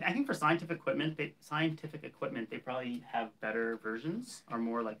 I mean, I think for scientific equipment, they probably have better versions, or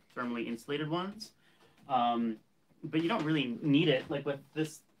more like thermally insulated ones. But you don't really need it. Like with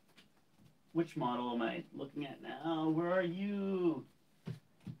this, which model am I looking at now? Where are you?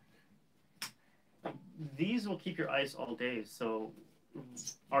 These will keep your ice all day,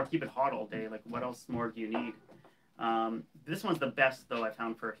 or keep it hot all day. Like, what else more do you need? This one's the best, though, I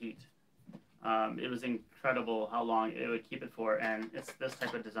found for heat. It was incredible how long it would keep it for, and it's this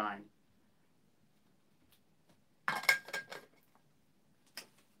type of design.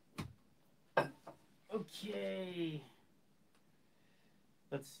 Okay.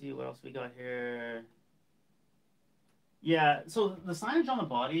 Let's see what else we got here. Yeah, so the signage on the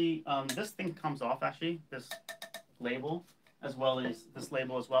body, this thing comes off, actually, this label, as well as this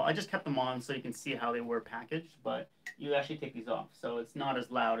label as well. I just kept them on so you can see how they were packaged, but you actually take these off, so it's not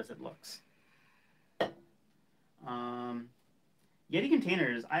as loud as it looks. Yeti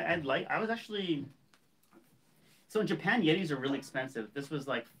containers, I was actually, so in Japan, Yetis are really expensive. This was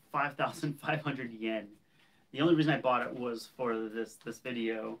like 5,500 yen. The only reason I bought it was for this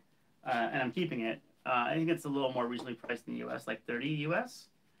video, and I'm keeping it. I think it's a little more reasonably priced in the US, like 30 US.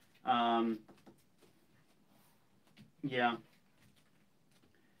 Yeah.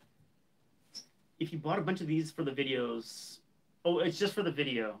 If you bought a bunch of these for the videos, oh, it's just for the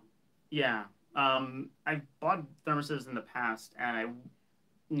video. Yeah. I've bought thermoses in the past, and I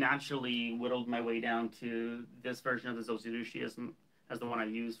naturally whittled my way down to this version of the Zozurushi as the one I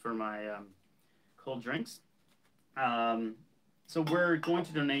use for my cold drinks. So we're going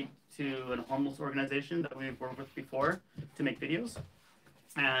to donate to a homeless organization that we've worked with before to make videos,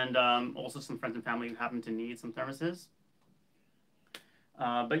 and also some friends and family who happen to need some thermoses.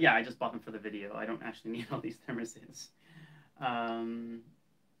 But yeah, I just bought them for the video. I don't actually need all these thermoses.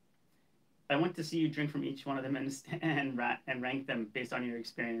 I want to see you drink from each one of them and rank them based on your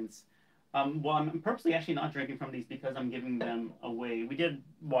experience. Well, I'm purposely actually not drinking from these because I'm giving them away. We did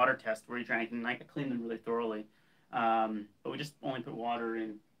water test where we drank, and I cleaned them really thoroughly. But we just only put water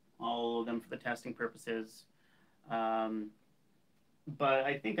in all of them for the testing purposes. But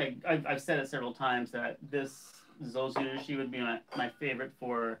I think I've said it several times that this Zozurushi would be my favorite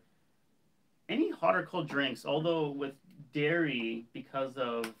for any hot or cold drinks, although with dairy, because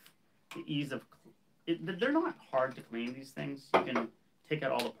of the ease of they're not hard to clean, these things. You can take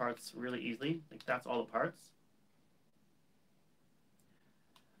out all the parts really easily. Like, that's all the parts.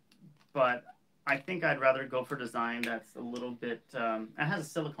 But I think I'd rather go for design that's a little bit. It has a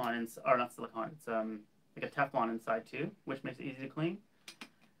silicone, or not silicone. It's like a Teflon inside too, which makes it easy to clean.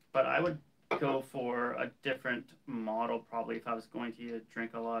 But I would go for a different model probably if I was going to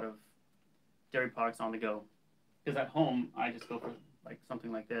drink a lot of dairy products on the go. Because at home, I just go for like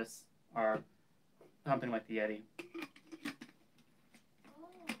something like this or something like the Yeti.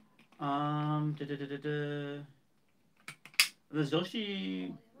 The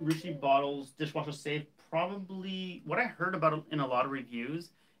Zoshi Rushi bottles dishwasher safe. Probably what I heard about it in a lot of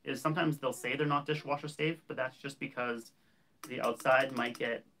reviews is sometimes they'll say they're not dishwasher safe, but that's just because the outside might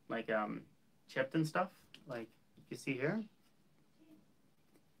get like chipped and stuff, like you see here.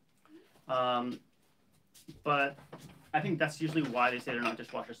 But I think that's usually why they say they're not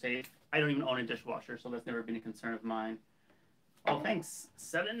dishwasher safe. I don't even own a dishwasher, so that's never been a concern of mine. Oh, thanks,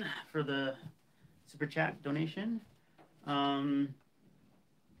 Seven, for the super chat donation. Plan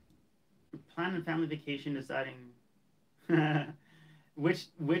and family vacation, deciding which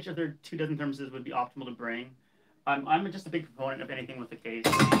of their 2 dozen thermoses would be optimal to bring. I'm just a big proponent of anything with a case.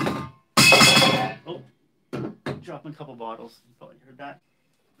 Oh, dropping a couple bottles. You probably heard that.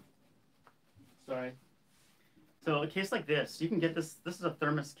 Sorry. So a case like this, you can get this. This is a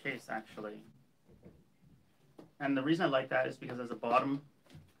thermos case actually, and the reason I like that is because there's a bottom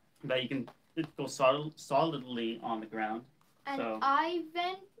that it goes solidly on the ground. And so,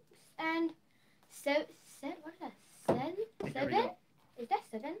 Ivan and what is that? Seven? Is that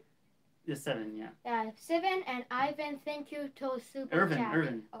 7? It's 7, yeah. Yeah, 7 and Ivan. Thank you to Super Chat.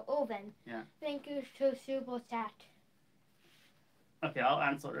 Irvin. Oh, Irvin. Yeah. Thank you to Super Chat. Okay, I'll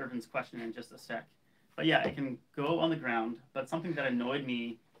answer Irvin's question in just a sec. But yeah, it can go on the ground. But something that annoyed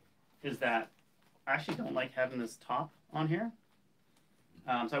me is that I actually don't like having this top on here.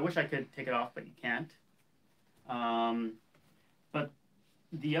 So I wish I could take it off, but you can't. But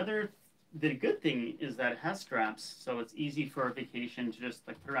the good thing is that it has straps, so it's easy for a vacation to just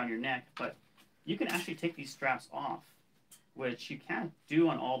like put around your neck. But you can actually take these straps off, which you can't do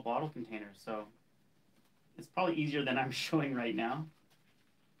on all bottle containers. So it's probably easier than I'm showing right now.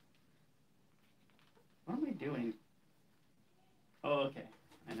 What am I doing? Oh, okay.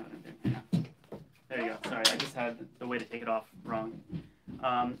 I know what I'm doing now. There you go. Sorry, I just had the way to take it off wrong.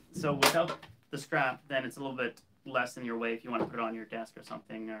 So without the strap, then it's a little bit less in your way if you want to put it on your desk or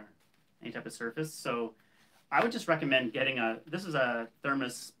something or any type of surface. So I would just recommend getting this is a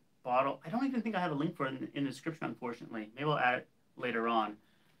thermos bottle. I don't even think I have a link for it in the description, unfortunately. Maybe I'll add it later on.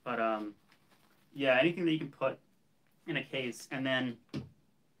 But yeah, anything that you can put in a case. And then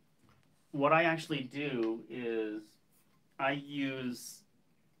what I actually do is I use,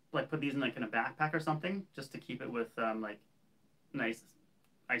 like, put these in like in a backpack or something just to keep it with like nice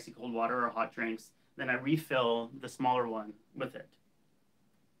icy cold water or hot drinks. Then I refill the smaller one with it.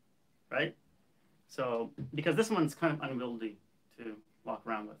 Right? So, because this one's kind of unwieldy to walk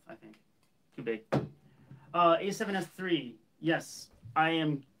around with, I think. Too big. A7S3. Yes, I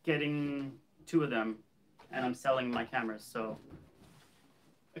am getting 2 of them, and I'm selling my cameras, so.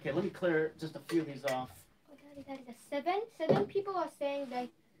 Okay, let me clear just a few of these off. Oh, Daddy. 7 people are saying they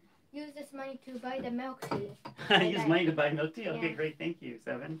use this money to buy the milk tea. Use money to buy milk tea? Okay, yeah. Great. Thank you,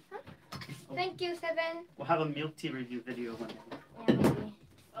 7. Huh? Oh. Thank you, 7. We'll have a milk tea review video one day. Yeah, maybe.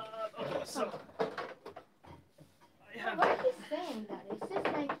 Okay, so. What is he saying, Daddy? It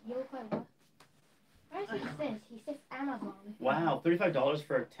says like Yokai. What does he say? He says Amazon. Wow, $35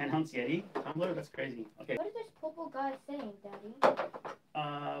 for a 10-ounce Yeti tumbler? That's crazy. Okay. What is this purple guy saying, Daddy?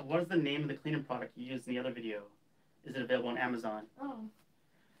 What is the name of the cleaning product you used in the other video? Is it available on Amazon? Oh.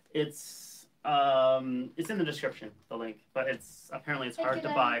 It's in the description, the link, but apparently it's hard to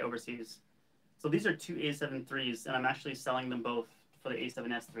buy overseas. So these are 2 A7 IIIs, and I'm actually selling them both for the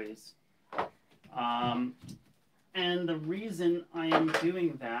A7S IIIs. And the reason I am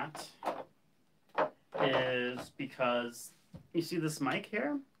doing that is because you see this mic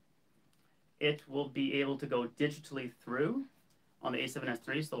here? It will be able to go digitally through on the A7S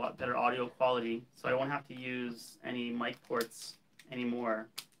III, so a lot better audio quality. So I won't have to use any mic ports anymore.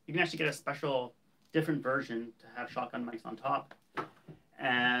 You can actually get a special, different version to have shotgun mics on top.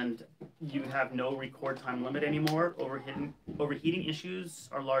 And you have no record time limit anymore. Overheating issues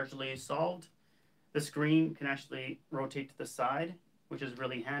are largely solved. The screen can actually rotate to the side, which is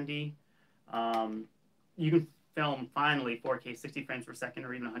really handy. You can film finally 4K 60 frames per second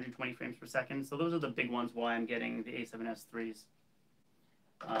or even 120 frames per second. So those are the big ones why I'm getting the A7S IIIs.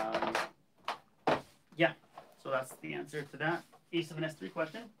 Yeah, so that's the answer to that A7S III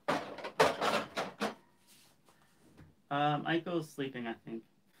question. Aiko's sleeping, I think.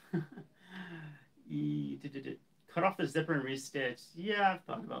 Cut off the zipper and restitch. Yeah, I've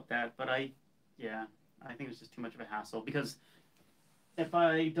thought about that, but I Yeah, I think it's just too much of a hassle because if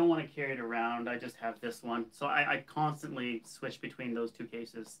I don't want to carry it around, I just have this one. So I constantly switch between those two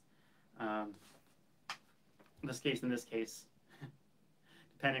cases. Um, this case and this case,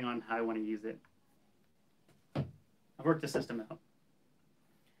 depending on how I want to use it. I've worked the system out.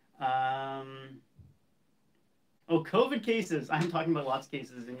 Um, oh, COVID cases. I'm talking about lots of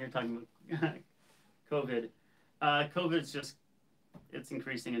cases, and you're talking about COVID. COVID's just, it's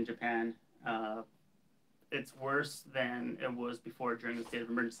increasing in Japan. Uh, it's worse than it was before during the state of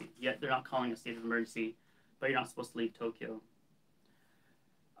emergency. Yet they're not calling a state of emergency, but you're not supposed to leave Tokyo.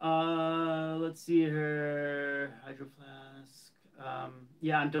 Let's see here. Hydro flask.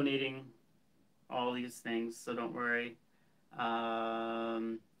 Yeah, I'm donating all these things, so don't worry.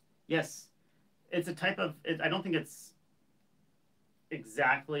 Um, yes, it's a type of. I don't think it's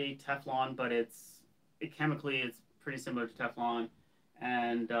exactly Teflon, but chemically it's pretty similar to Teflon,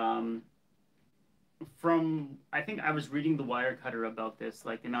 and from I think I was reading the wire cutter about this,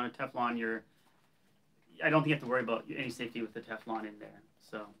 like the amount of Teflon you're. I don't think you have to worry about any safety with the Teflon in there.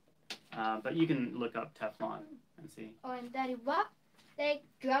 So, but you can look up Teflon and see. Oh, and Daddy, what like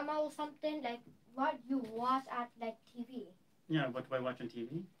drama or something like what you watch at like TV? Yeah, what do I watch on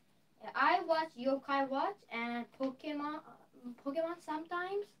TV? I watch Yokai Watch and Pokemon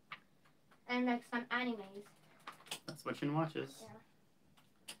sometimes, and like some animes. That's what Shin watches.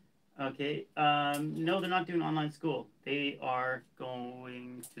 Yeah. Okay. No, they're not doing online school. They are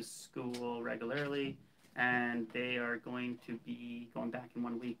going to school regularly, and they are going to be going back in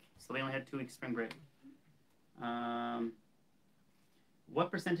 1 week. So they only had 2 weeks spring break. What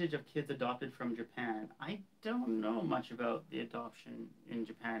percentage of kids adopted from Japan? I don't know much about the adoption in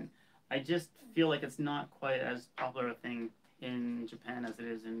Japan. I just feel like it's not quite as popular a thing in Japan as it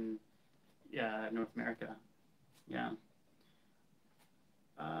is in North America. Yeah.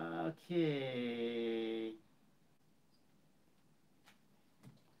 Okay.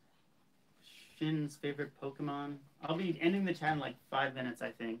 Shin's favorite Pokemon. I'll be ending the chat in like 5 minutes,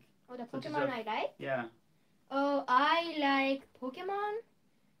 I think. Oh, the Pokemon I like? Yeah. Oh, I like Pokemon.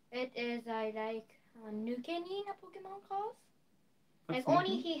 It is I like Nukenin, a Pokemon calls. Like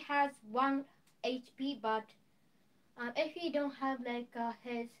only he has 1 HP, but if he don't have like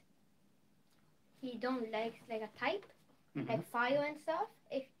he don't like a type like fire and stuff.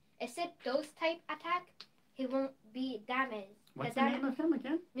 If except those type attack, he won't be damaged. What's the name of him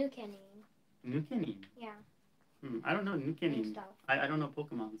again? Nukenin. Nukenin. Yeah. I don't know Nukenin. I don't know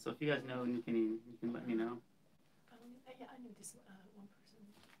Pokemon, so if you guys know Nukenin, you can let me know. Yeah, I know this one person.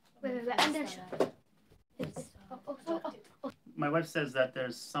 Wait, and then My wife says that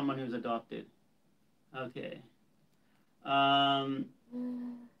there's someone who's adopted. Okay.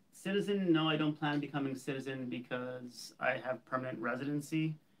 Citizen, no, I don't plan on becoming citizen because I have permanent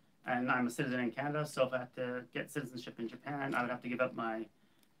residency and I'm a citizen in Canada. So if I have to get citizenship in Japan, I would have to give up my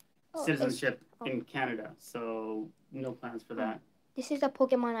citizenship in Canada. So no plans for that. This is a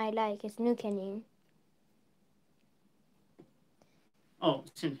Pokemon I like. It's Nukenin. Oh,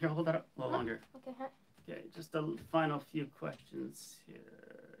 Shin, here, hold that up a little longer. Okay. Okay, just a final few questions here.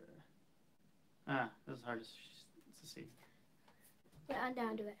 This is hard to see. Yeah, I'm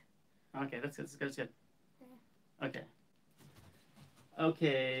down to it. Okay, that's good. That's good. Okay.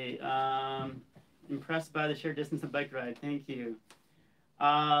 Okay. Impressed by the shared distance of bike ride. Thank you. Do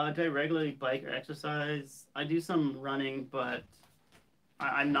I regularly bike or exercise? I do some running, but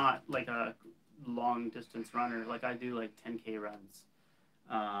I'm not like a long distance runner. Like I do like 10K runs.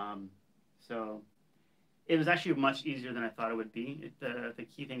 So it was actually much easier than I thought it would be. The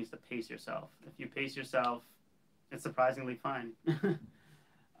key thing is to pace yourself. If you pace yourself, it's surprisingly fine.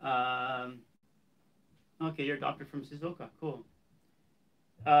 Okay, you're a doctor from Shizuoka. Cool.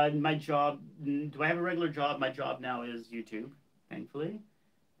 My job, do I have a regular job? My job now is YouTube, thankfully.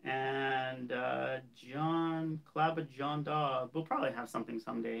 And John Dog, we'll probably have something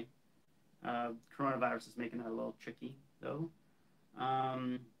someday. Coronavirus is making that a little tricky, though.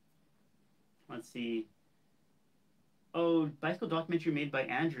 Let's see. Oh, bicycle documentary made by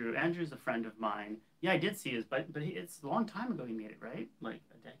Andrew. Andrew's a friend of mine. Yeah, I did see his, but it's a long time ago he made it, right? Like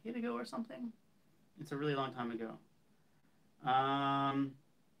a decade ago or something? It's a really long time ago.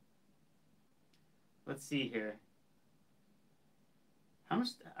 Let's see here. How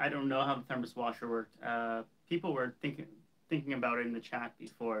much? I don't know how the thermos washer worked. People were thinking about it in the chat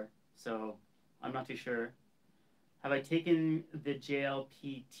before, so I'm not too sure. Have I taken the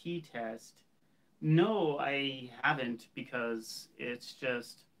JLPT test? No, I haven't because it's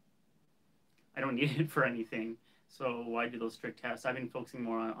just I don't need it for anything. So why do those strict tests? I've been focusing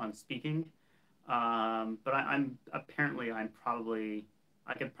more on speaking, but I'm probably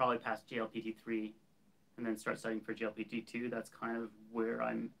I could probably pass JLPT 3 and then start studying for JLPT 2. That's kind of where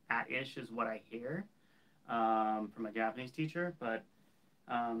I'm at ish, is what I hear from my Japanese teacher. But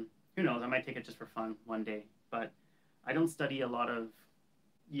who knows? I might take it just for fun one day. But I don't study a lot of.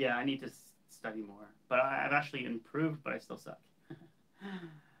 Yeah, I need to study more. But I've actually improved, but I still suck.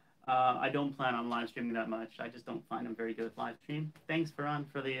 I don't plan on live streaming that much. I just don't find I'm very good at live stream. Thanks, Farhan,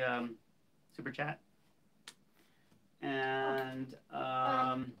 for the super chat. And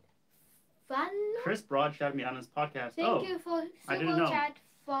Fun. Chris Broad shouted me out on his podcast. Thank you for I didn't super know. chat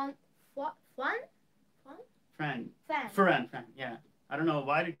from fun. Farhan, yeah. I don't know,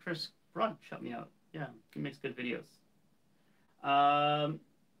 why did Chris Broad shut me out? Yeah, he makes good videos.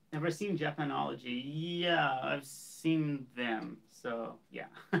 Have I seen Japanology? Yeah, I've seen them. So, yeah.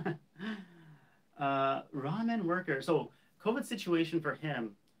 Ramen worker. So, COVID situation for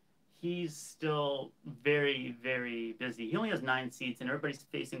him, he's still very, very busy. He only has 9 seats, and everybody's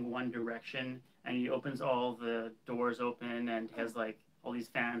facing one direction, and he opens all the doors open and has, like, all these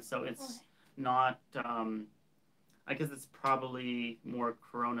fans. So, it's not... I guess it's probably more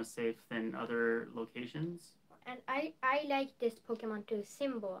corona safe than other locations. And I like this Pokemon too,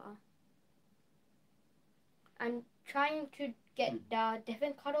 Symbol. I'm trying to get the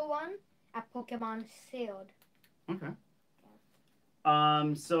different color one at Pokemon Sealed. Okay.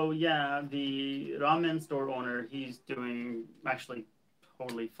 So yeah, the ramen store owner, he's doing actually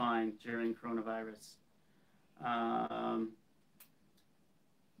totally fine during coronavirus.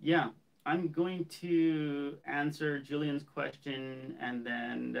 Yeah, I'm going to answer Julian's question, and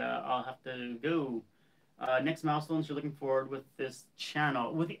then I'll have to go. Next milestones you're looking forward with this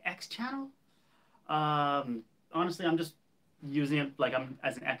channel, with the X channel. Honestly, I'm just using it like I'm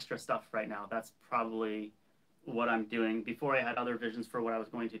as an extra stuff right now. That's probably what I'm doing. Before I had other visions for what I was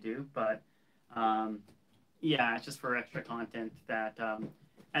going to do, but yeah, it's just for extra content that.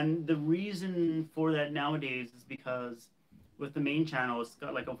 And the reason for that nowadays is because with the main channel, it's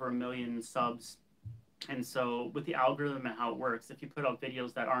got like over 1 million subs, and so with the algorithm and how it works, if you put out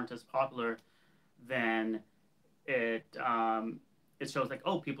videos that aren't as popular, then it shows like,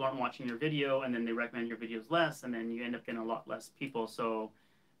 oh, people aren't watching your video, and then they recommend your videos less, and then you end up getting a lot less people. So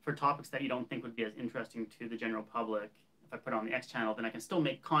for topics that you don't think would be as interesting to the general public, if I put it on the X channel, then I can still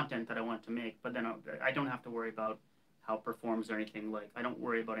make content that I want to make, but then I don't have to worry about how it performs or anything. Like, I don't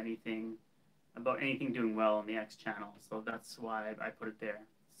worry about anything doing well on the X channel. So that's why I put it there.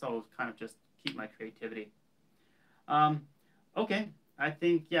 So kind of just keep my creativity. Okay, I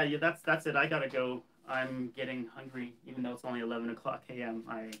think yeah, that's it. I gotta go. I'm getting hungry, even though it's only 11 o'clock a.m.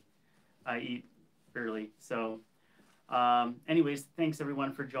 I eat early. So, anyways, thanks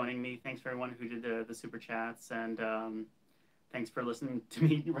everyone for joining me. Thanks for everyone who did the super chats, and thanks for listening to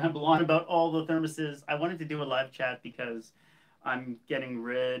me ramble on about all the thermoses. I wanted to do a live chat because I'm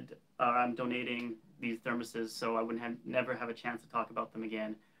I'm donating these thermoses, so I wouldn't never have a chance to talk about them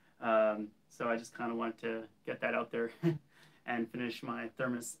again. So I just kind of wanted to get that out there and finish my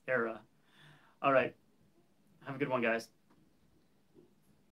thermos era. All right. Have a good one, guys.